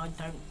thorn, and I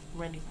don't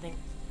really think.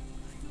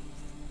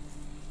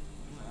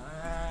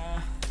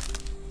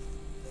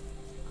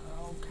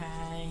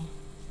 Okay.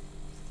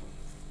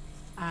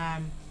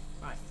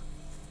 Right.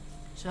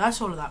 So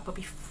that's all of that. But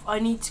I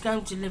need to go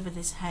and deliver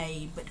this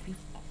hay. But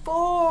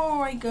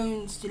before I go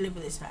and deliver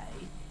this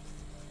hay,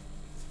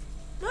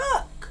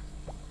 look!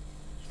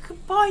 You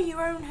could buy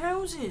your own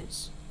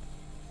houses.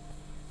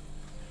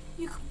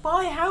 You can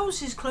buy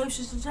houses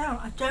closer to town.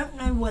 I don't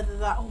know whether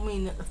that will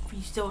mean that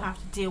you still have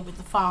to deal with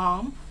the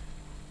farm,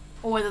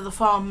 or whether the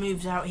farm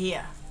moves out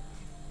here.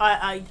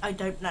 I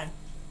don't know.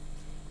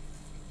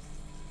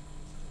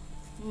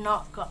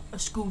 Not got a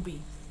Scooby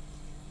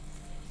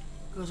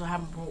because I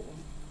haven't bought one.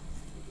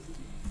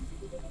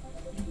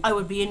 I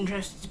would be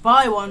interested to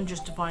buy one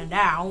just to find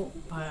out,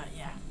 but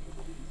yeah.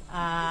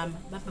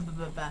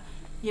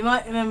 You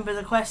might remember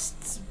the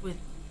quests with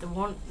the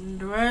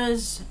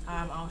Wanderers.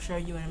 I'll show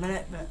you in a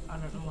minute, but I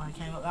don't know why I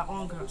came up that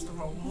one because that's the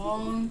wrong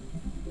one.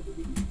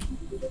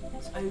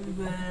 It's over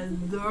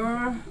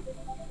there.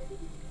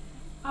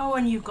 Oh,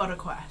 and you've got a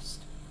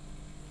quest.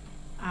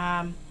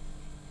 And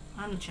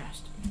the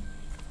chest.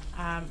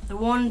 The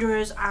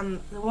Wanderer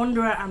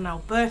and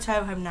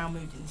Alberto have now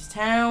moved into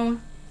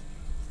town.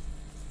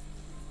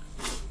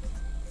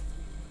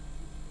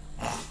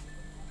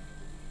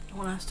 I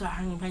want to start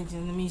hanging paintings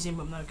in the museum,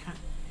 but no, can't.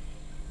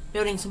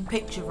 Building some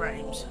picture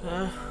frames.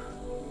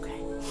 Okay.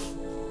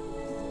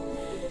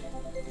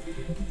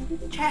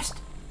 Chest.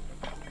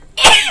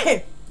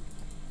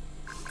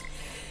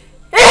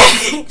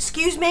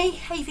 Excuse me.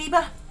 Hay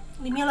fever.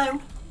 Leave me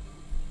alone.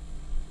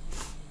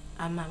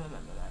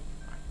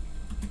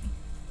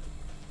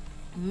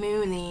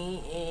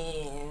 Mooney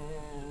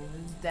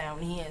is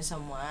down here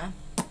somewhere.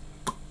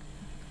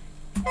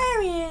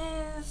 There he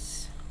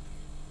is.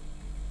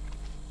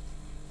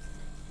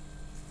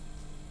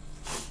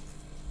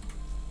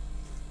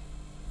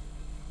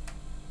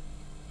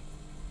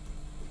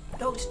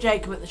 Dr.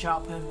 Jacob at the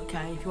shop,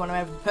 okay, if you want to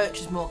ever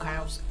purchase more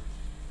cows.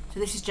 So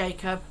this is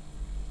Jacob.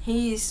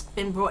 He's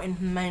been brought in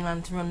from the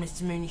mainland to run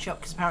Mr. Mooney's shop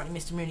because apparently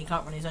Mr. Mooney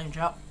can't run his own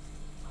shop.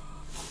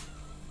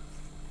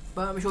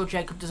 But I'm sure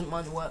Jacob doesn't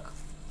mind the work.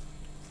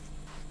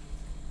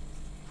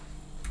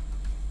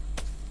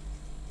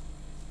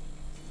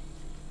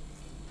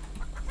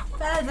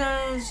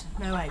 Feathers!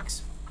 No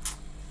eggs.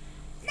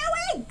 No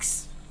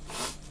eggs!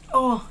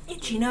 Oh,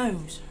 itchy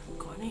nose. I've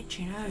got an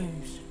itchy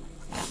nose.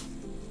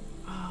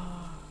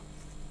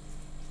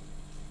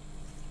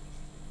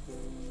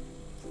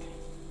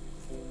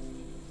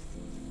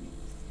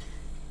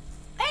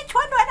 Which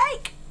one do I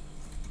like?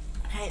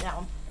 I hate that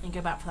one. And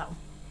go back for that one.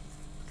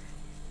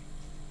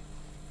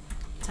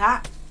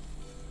 Tap.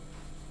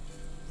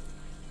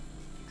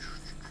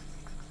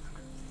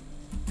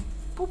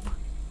 Boop.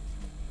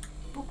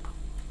 Boop.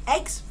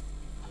 Eggs.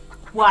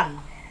 1.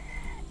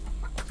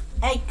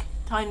 Egg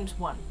times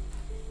 1.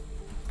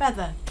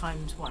 Feather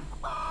times 1.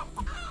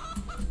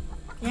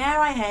 Yeah,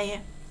 I hear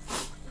you.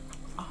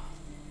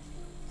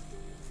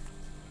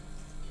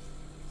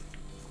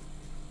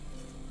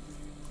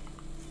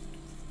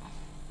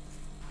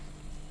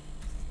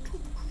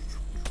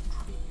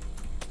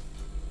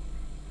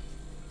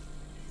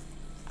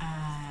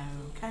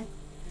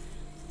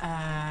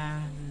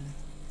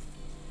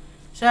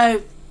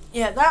 So,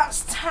 yeah,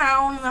 that's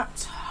town,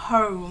 that's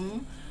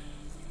home.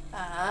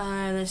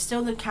 There's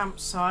still the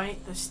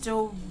campsite, there's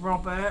still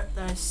Robert,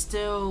 there's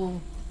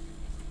still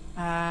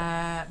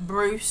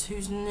Bruce,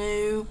 who's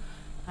new.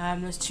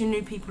 There's 2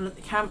 new people at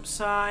the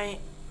campsite.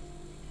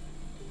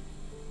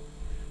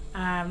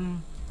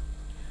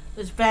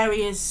 There's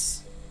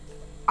various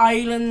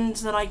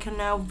islands that I can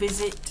now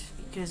visit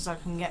because I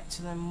can get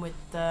to them with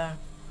the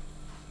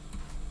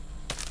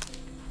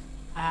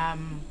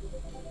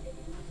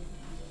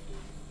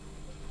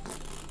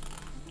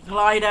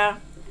glider.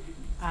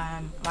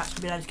 I've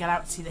actually been able to get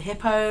out to see the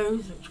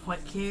hippos, which is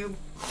quite cute.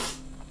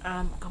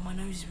 God, my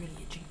nose is really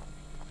itchy.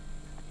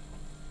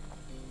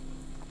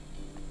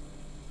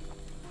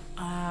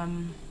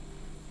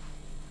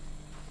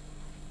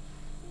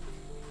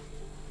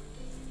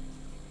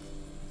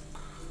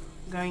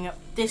 Going up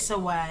this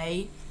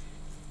away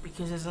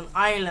because there's an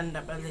island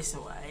up this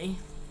away,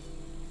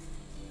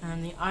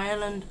 and the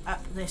island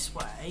up this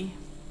way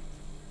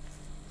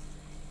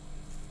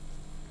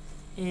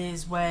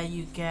is where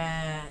you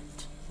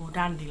get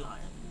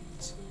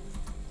dandelions,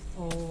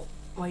 or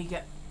where you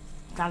get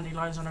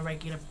dandelions on a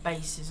regular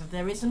basis.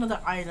 There is another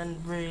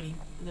island really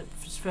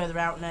that's further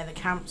out near the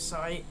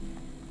campsite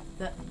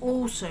that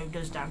also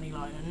does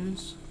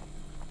dandelions,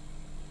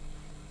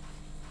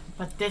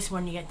 but this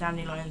one you get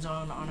dandelions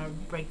on a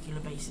regular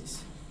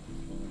basis,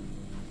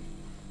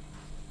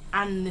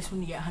 and this one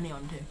you get honey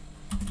on too.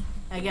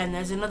 Again,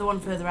 there's another one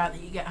further out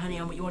that you get honey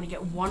on, but you want to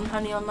get 1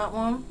 honey on that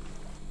one.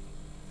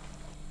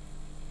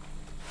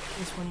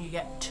 This one you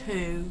get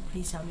 2.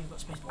 Please tell me you've got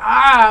space.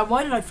 Ah!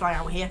 Why did I fly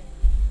out here?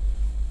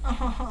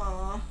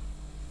 I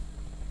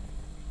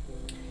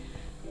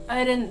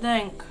didn't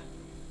think.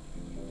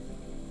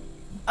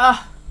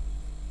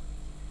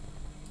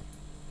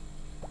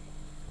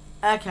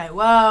 Okay,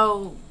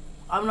 well,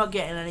 I'm not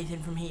getting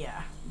anything from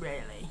here,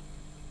 really.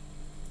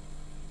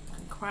 I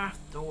can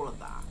craft all of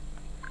that.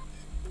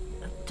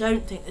 I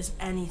don't think there's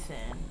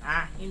anything.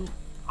 There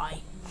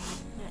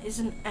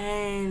isn't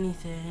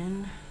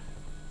anything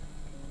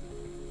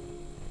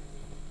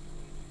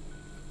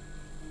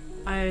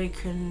I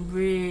can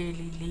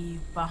really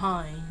leave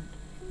behind,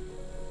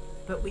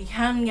 but we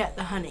can get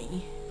the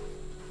honey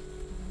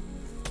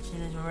as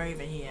soon as we're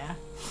over here.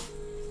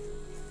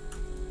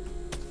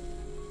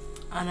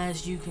 And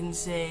as you can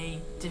see,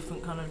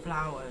 different coloured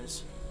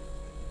flowers.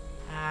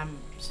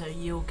 So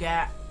you'll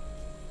get,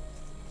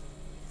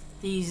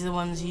 these are the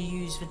ones you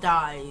use for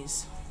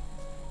dyes,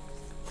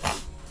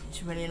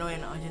 which is really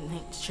annoying. I didn't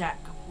think to check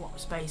what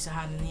space I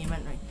had in the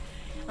inventory.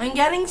 I'm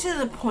getting to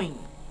the point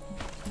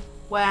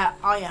where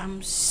I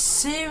am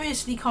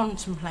seriously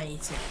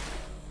contemplating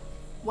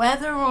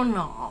whether or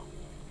not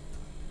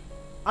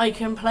I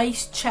can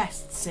place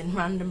chests in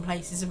random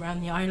places around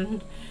the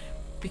island,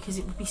 because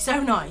it would be so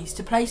nice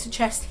to place a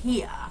chest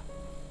here,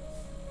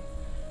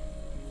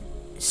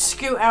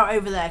 scoot out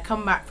over there,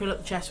 come back, fill up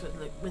the chest with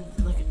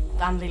look at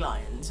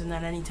dandelions, and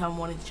then any time I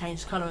wanted to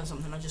change the colour or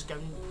something, I just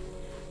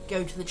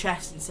go to the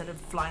chest instead of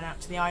flying out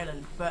to the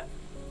island. But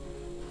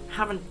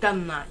haven't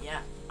done that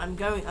yet. I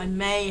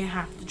may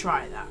have to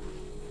try that.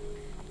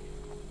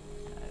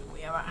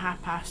 We are at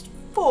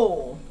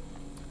 4:30.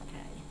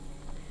 Okay.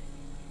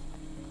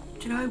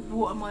 Did I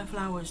water my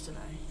flowers today?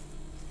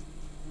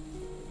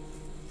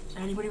 Does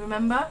anybody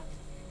remember?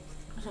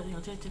 I don't think I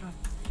did I?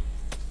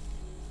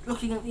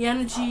 Looking at the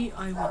energy,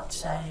 I would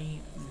say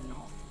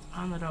not.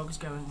 And the dog's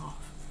going off.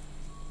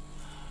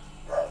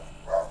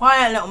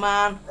 Quiet, little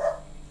man.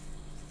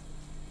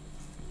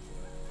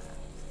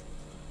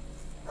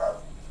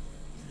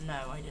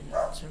 No, I didn't.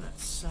 So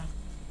let's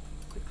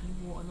quickly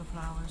water the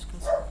flowers,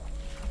 because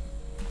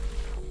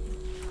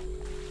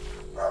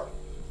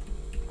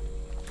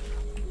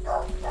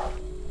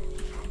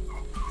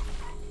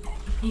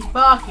he's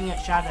barking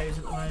at shadows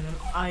at the moment.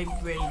 I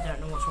really don't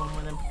know what's wrong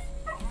with him.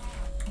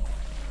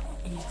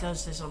 He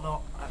does this a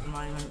lot at the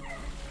moment,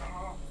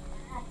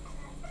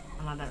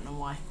 and I don't know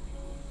why.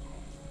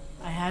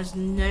 I has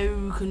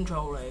no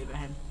control over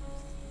him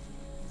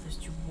as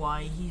to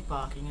why he's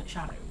barking at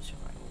shadows.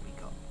 Right, what we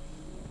got?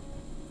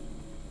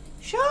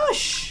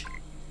 Shush!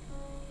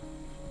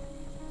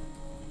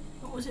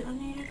 What was it I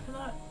needed for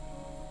that?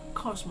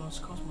 Cosmos.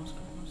 I don't think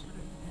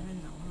they're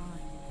in that one, are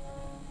they?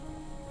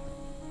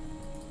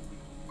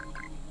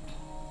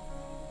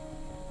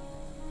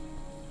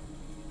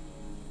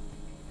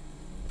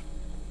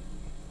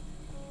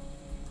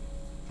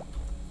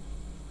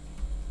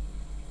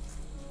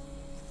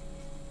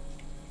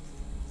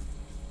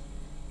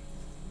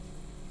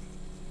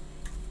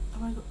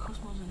 Have I got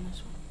Cosmos in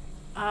this one?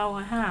 Oh,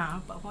 I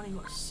have, but I've only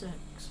got 6.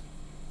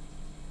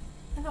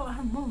 I thought I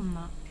had more than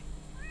that.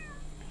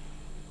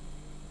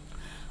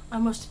 I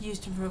must have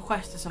used him for a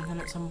quest or something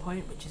at some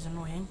point, which is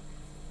annoying.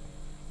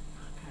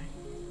 Okay.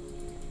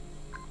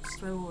 Let's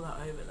throw all that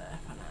over there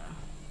for now.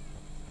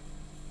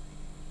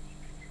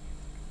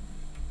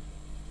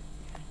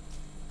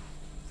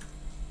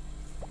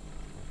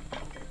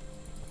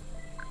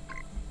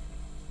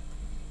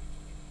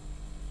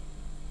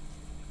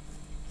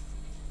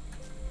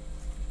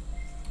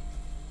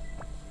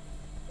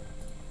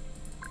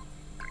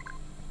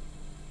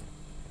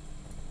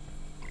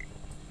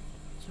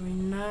 So we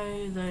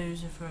know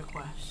those are for a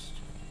quest.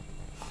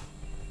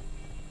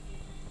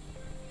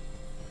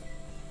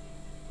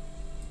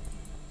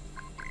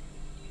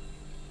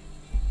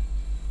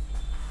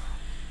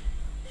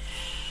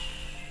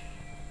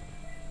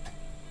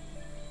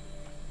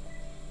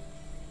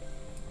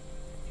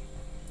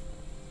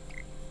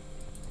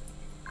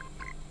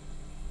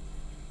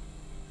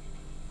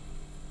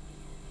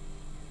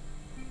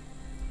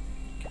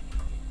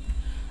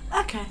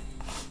 Okay,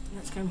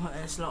 let's go and put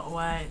this lot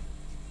away.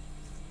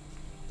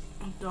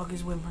 The dog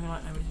is whimpering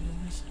like nobody's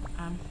business.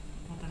 I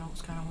don't know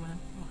what's going on with him.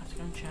 I'll have to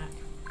go and check.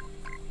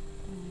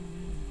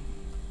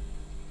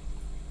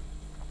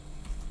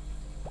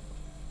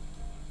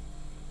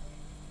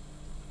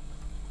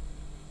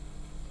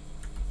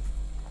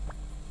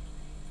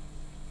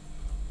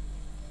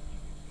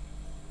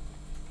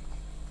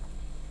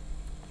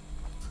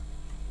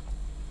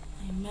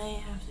 I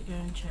may have to go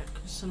and check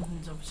because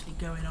something's obviously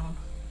going on.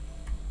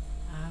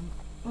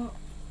 Well,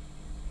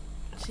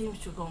 it seems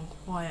to have gone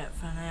quiet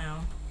for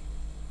now.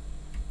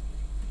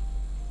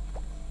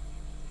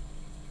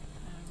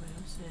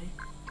 We'll see.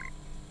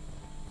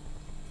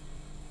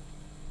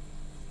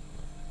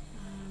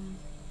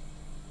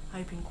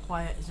 Hoping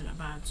quiet isn't a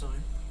bad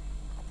sign.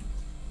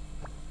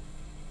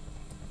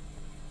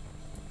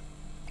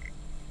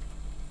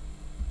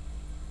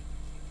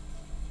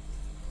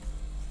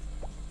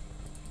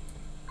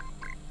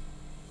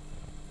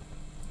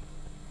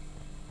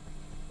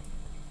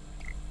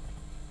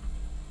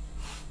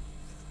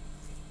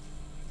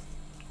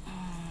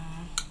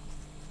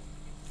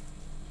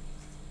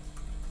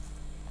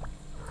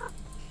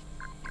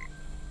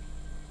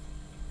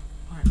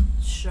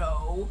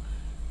 So,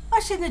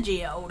 what's in the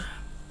geode?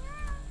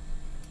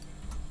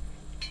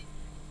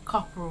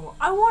 Copper ore.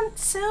 I want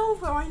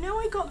silver. I know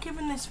I got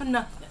given this for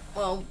nothing.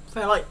 Well,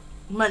 for like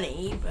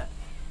money, but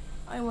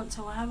I want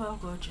to have a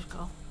gorgeous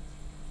girl.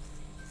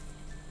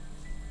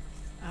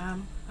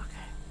 Okay.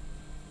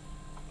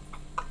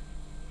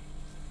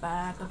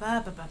 I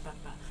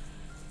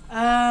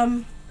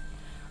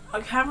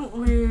haven't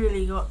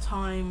really got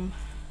time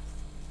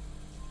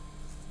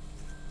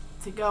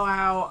to go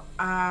out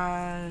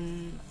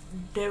and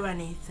do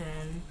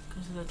anything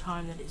because of the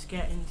time that it's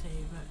getting to,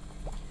 but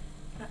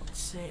let's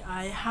see.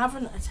 I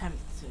haven't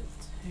attempted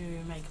to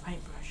make a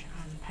paintbrush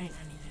and paint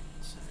anything,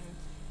 so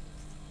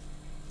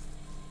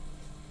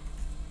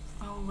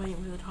I'll wait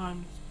for the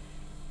time.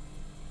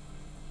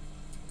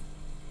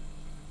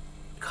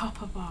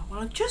 Copper bar. Well,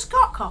 I've just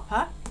got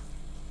copper.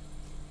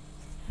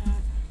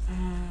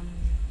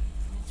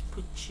 Let's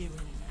put you in there.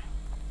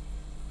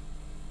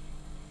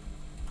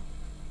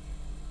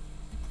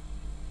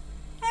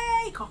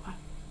 Hey, copper.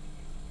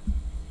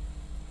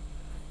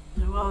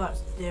 So while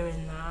that's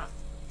doing that,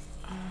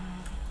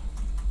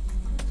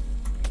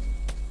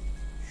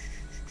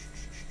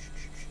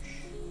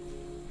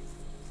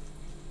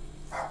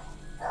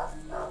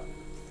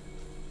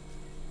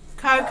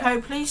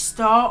 Coco, please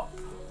stop.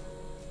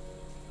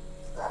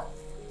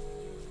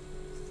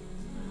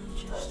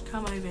 Just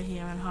come over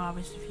here and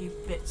harvest a few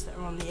bits that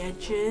are on the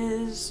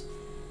edges,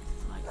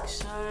 like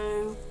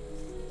so.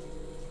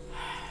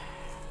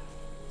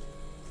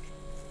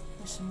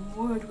 There's some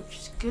wood, which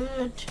is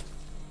good.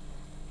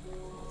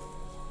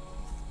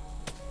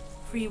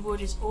 Free wood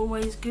is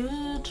always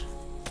good.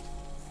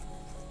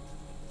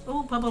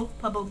 Oh, bubble,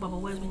 bubble, bubble.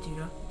 Where's my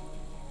Duda?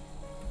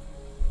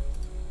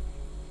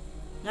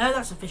 No,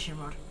 that's a fishing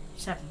rod.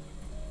 7.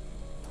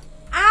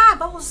 Ah,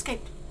 bubbles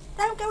escaped.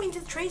 Don't go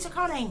into the trees, I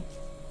can't aim.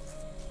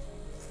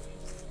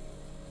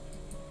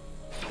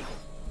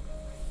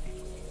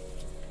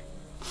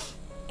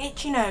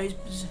 Itchy nose.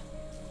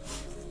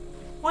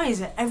 Why is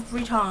it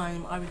every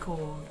time I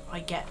record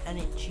I get an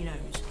itchy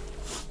nose?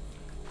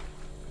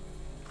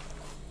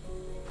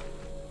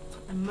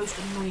 The most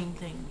annoying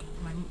thing.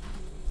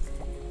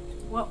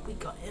 What we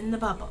got in the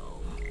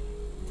bubble?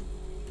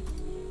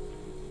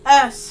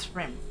 A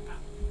shrimp.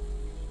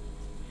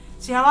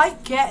 See, I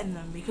like getting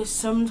them because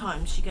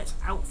sometimes she gets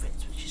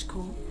outfits, which is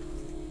cool,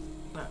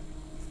 but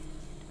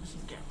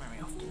doesn't get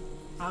very often.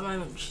 At the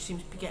moment, she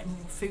seems to be getting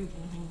more food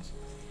and things.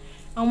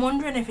 I'm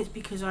wondering if it's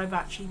because I've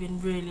actually been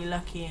really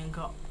lucky and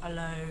got a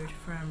load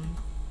from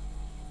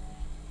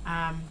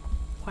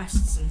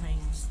quests and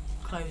things,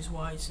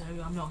 clothes-wise, so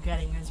I'm not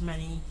getting as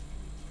many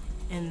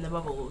in the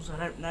bubbles. I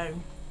don't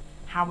know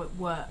how it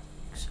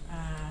works.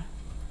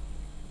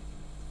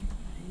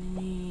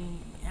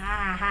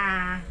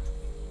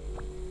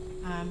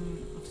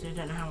 Obviously I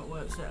don't know how it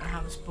works, I don't know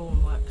how the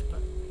spawn works,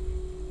 but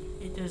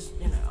it does,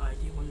 you know, I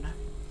do wonder.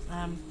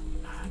 I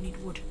need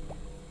wood.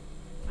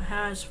 My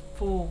hair's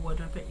 4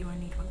 wood, I bet you I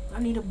need one. I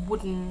need a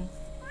wooden...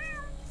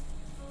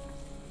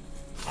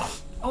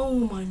 Oh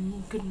my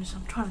goodness,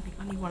 I'm trying to think,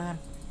 I need one of them.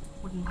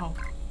 Wooden pole.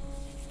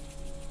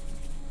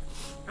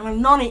 And a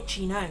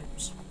non-itchy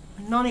nose.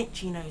 A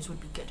non-itchy nose would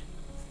be good.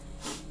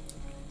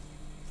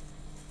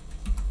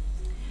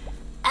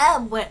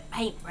 A wet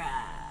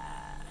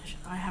paintbrush.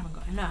 I haven't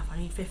got enough, I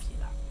need 50 of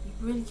that. Are you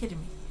really kidding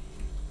me?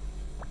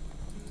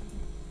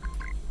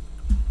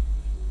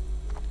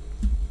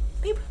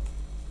 Beep.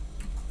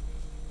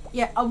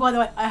 Yeah, oh by the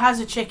way, I has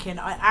a chicken.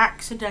 I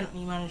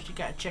accidentally managed to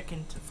get a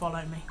chicken to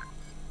follow me.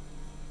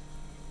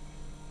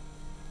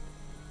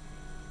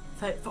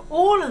 So for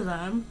all of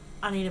them,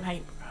 I need a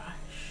paintbrush.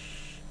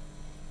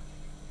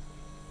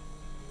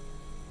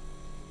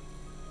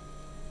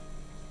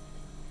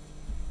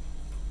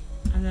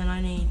 And then I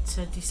need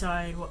to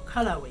decide what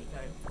colour we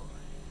go for.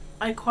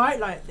 I quite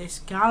like this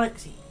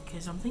galaxy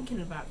because I'm thinking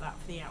about that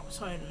for the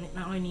outside, and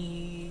I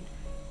need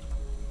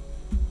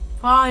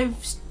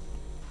 5.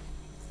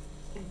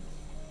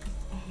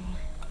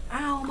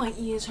 Ow, my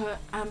ears hurt.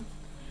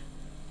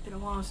 Been a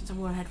while since I've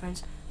worn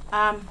headphones.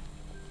 I've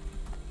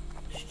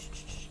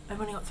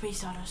only got 3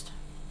 Stardust.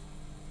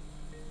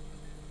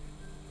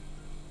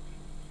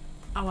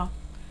 Oh well.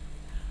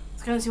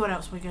 Let's go and see what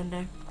else we're gonna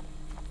do.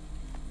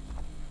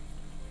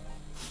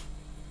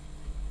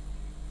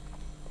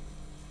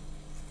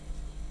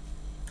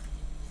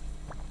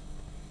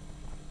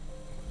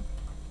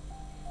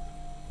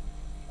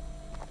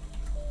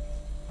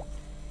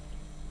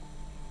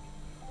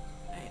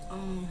 It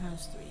only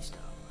has 3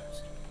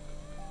 Stardust.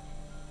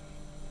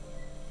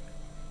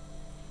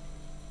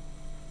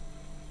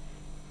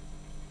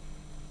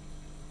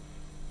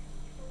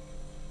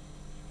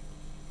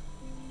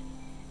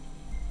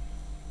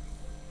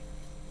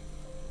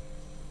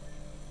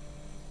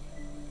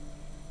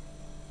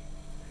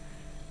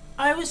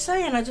 I was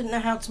saying I didn't know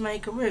how to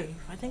make a roof.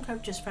 I think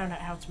I've just found out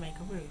how to make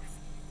a roof.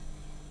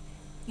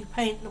 You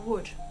paint the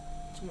wood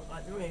to look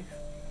like the roof.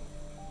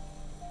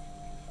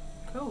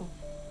 Cool.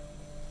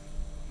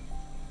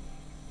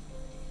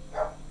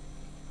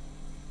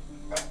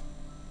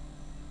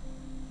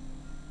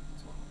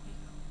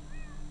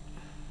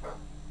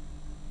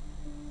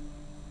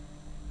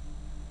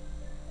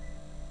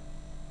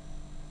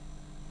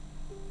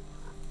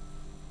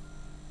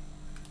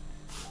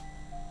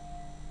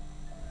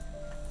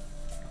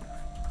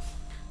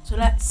 So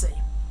let's see.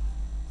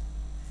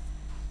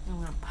 I'm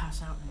going to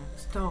pass out in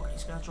this dog.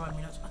 It's going to drive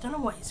me nuts. I don't know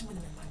what it's with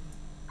him at the moment.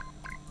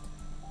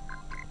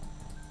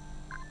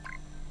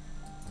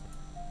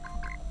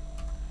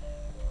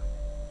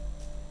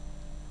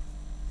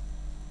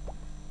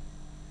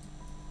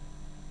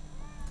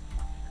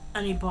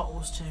 I need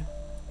bottles too.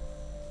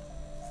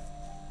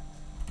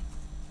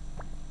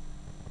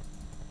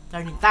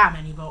 Don't need that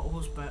many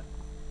bottles, but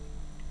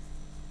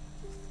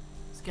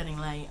it's getting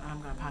late and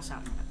I'm going to pass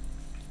out in a minute.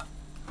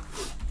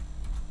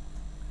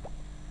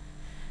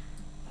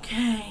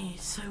 Okay,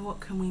 so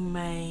what can we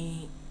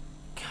make?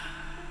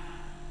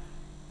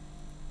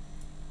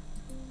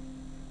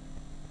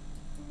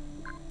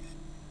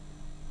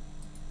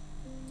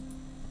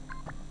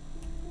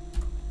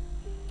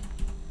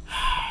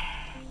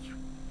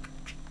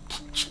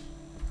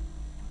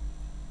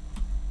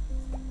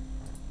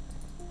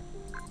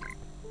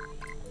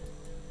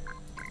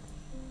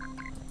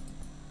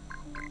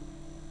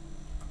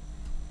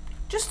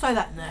 Just throw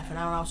that in there for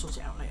now and I'll sort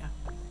it out later.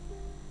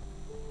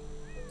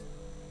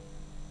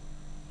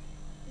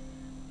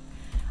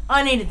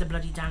 I needed the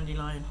bloody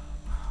dandelion.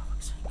 Oh,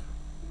 fuck's sake.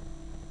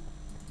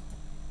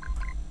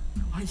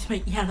 I wanted to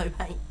make yellow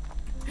paint.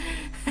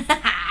 Try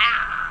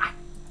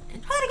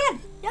it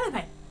again! Yellow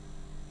paint.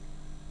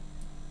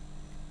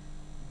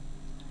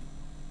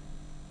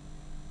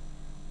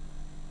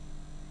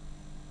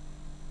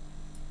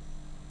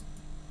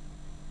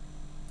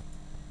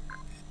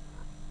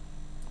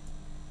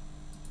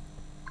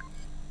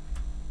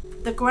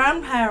 The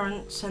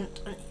grandparents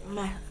sent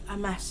a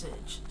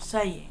message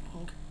saying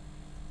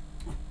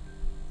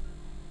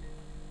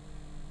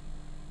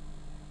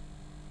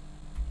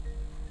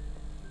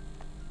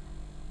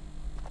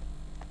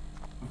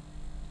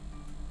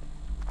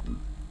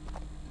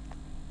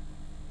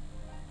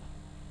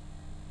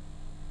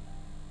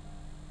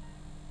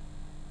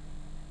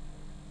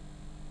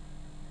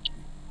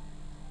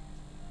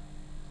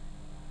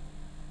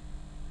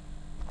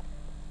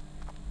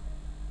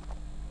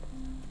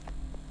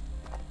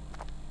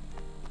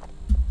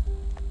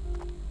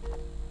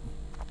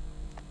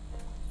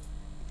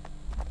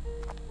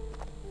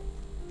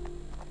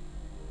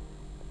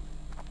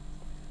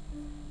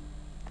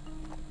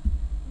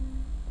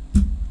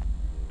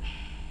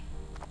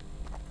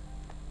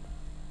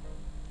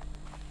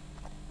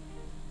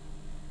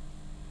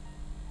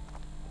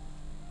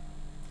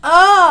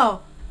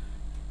oh!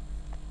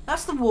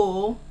 That's the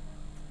wall.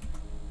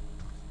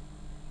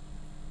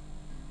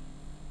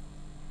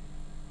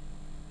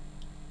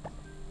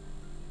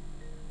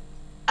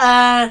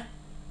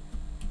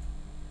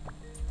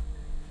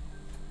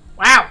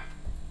 Wow.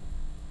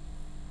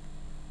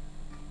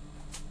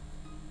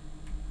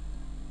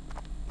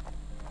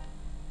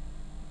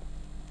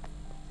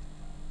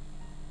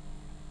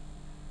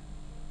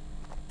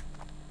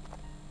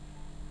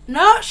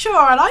 Not sure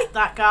I like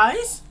that,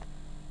 guys.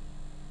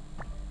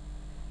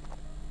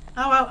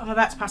 Oh well, I'm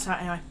about to pass out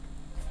anyway.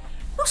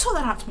 We'll sort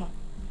that out tomorrow.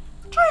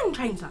 Try and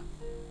change that.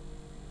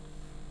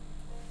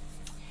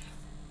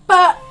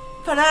 But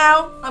for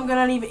now, I'm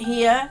gonna leave it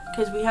here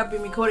because we have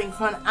been recording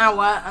for an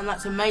hour, and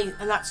that's amazing.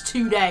 And that's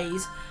 2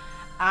 days.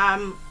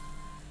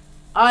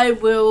 I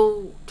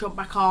will jump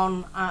back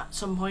on at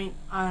some point,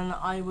 and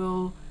I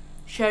will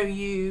show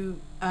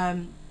you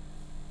the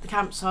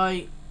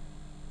campsite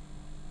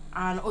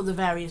and other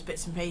various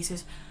bits and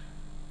pieces.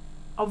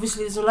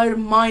 Obviously there's a load of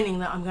mining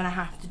that I'm going to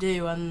have to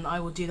do, and I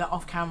will do that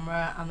off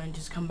camera and then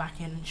just come back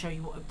in and show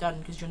you what I've done,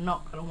 because you're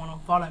not going to want to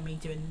follow me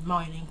doing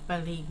mining.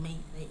 Believe me,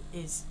 it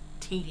is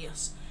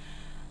tedious.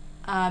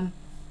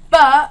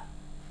 But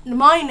the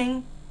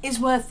mining is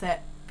worth it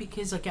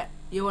because I get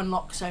you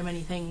unlock so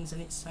many things,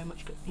 and it's so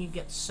much. You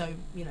get so,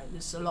 you know,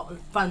 there's a lot of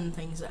fun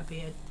things that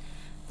appear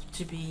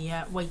to be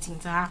waiting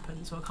to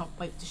happen. So I can't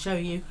wait to show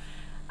you.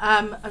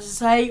 As I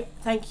say,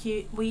 thank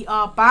you. We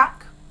are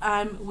back.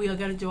 We are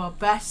going to do our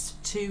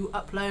best to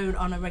upload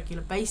on a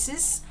regular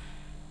basis.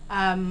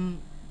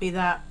 Be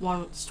that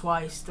once,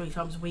 twice, 3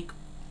 times a week.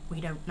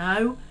 We don't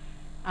know.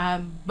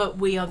 But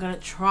we are going to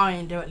try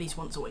and do at least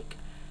once a week.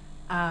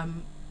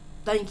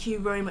 Thank you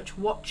very much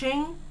for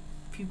watching.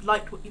 If you've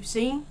liked what you've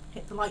seen,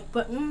 hit the like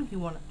button. If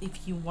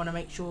you want to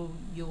make sure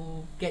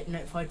you'll get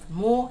notified for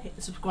more, hit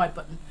the subscribe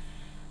button.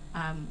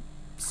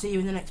 See you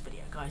in the next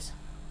video, guys.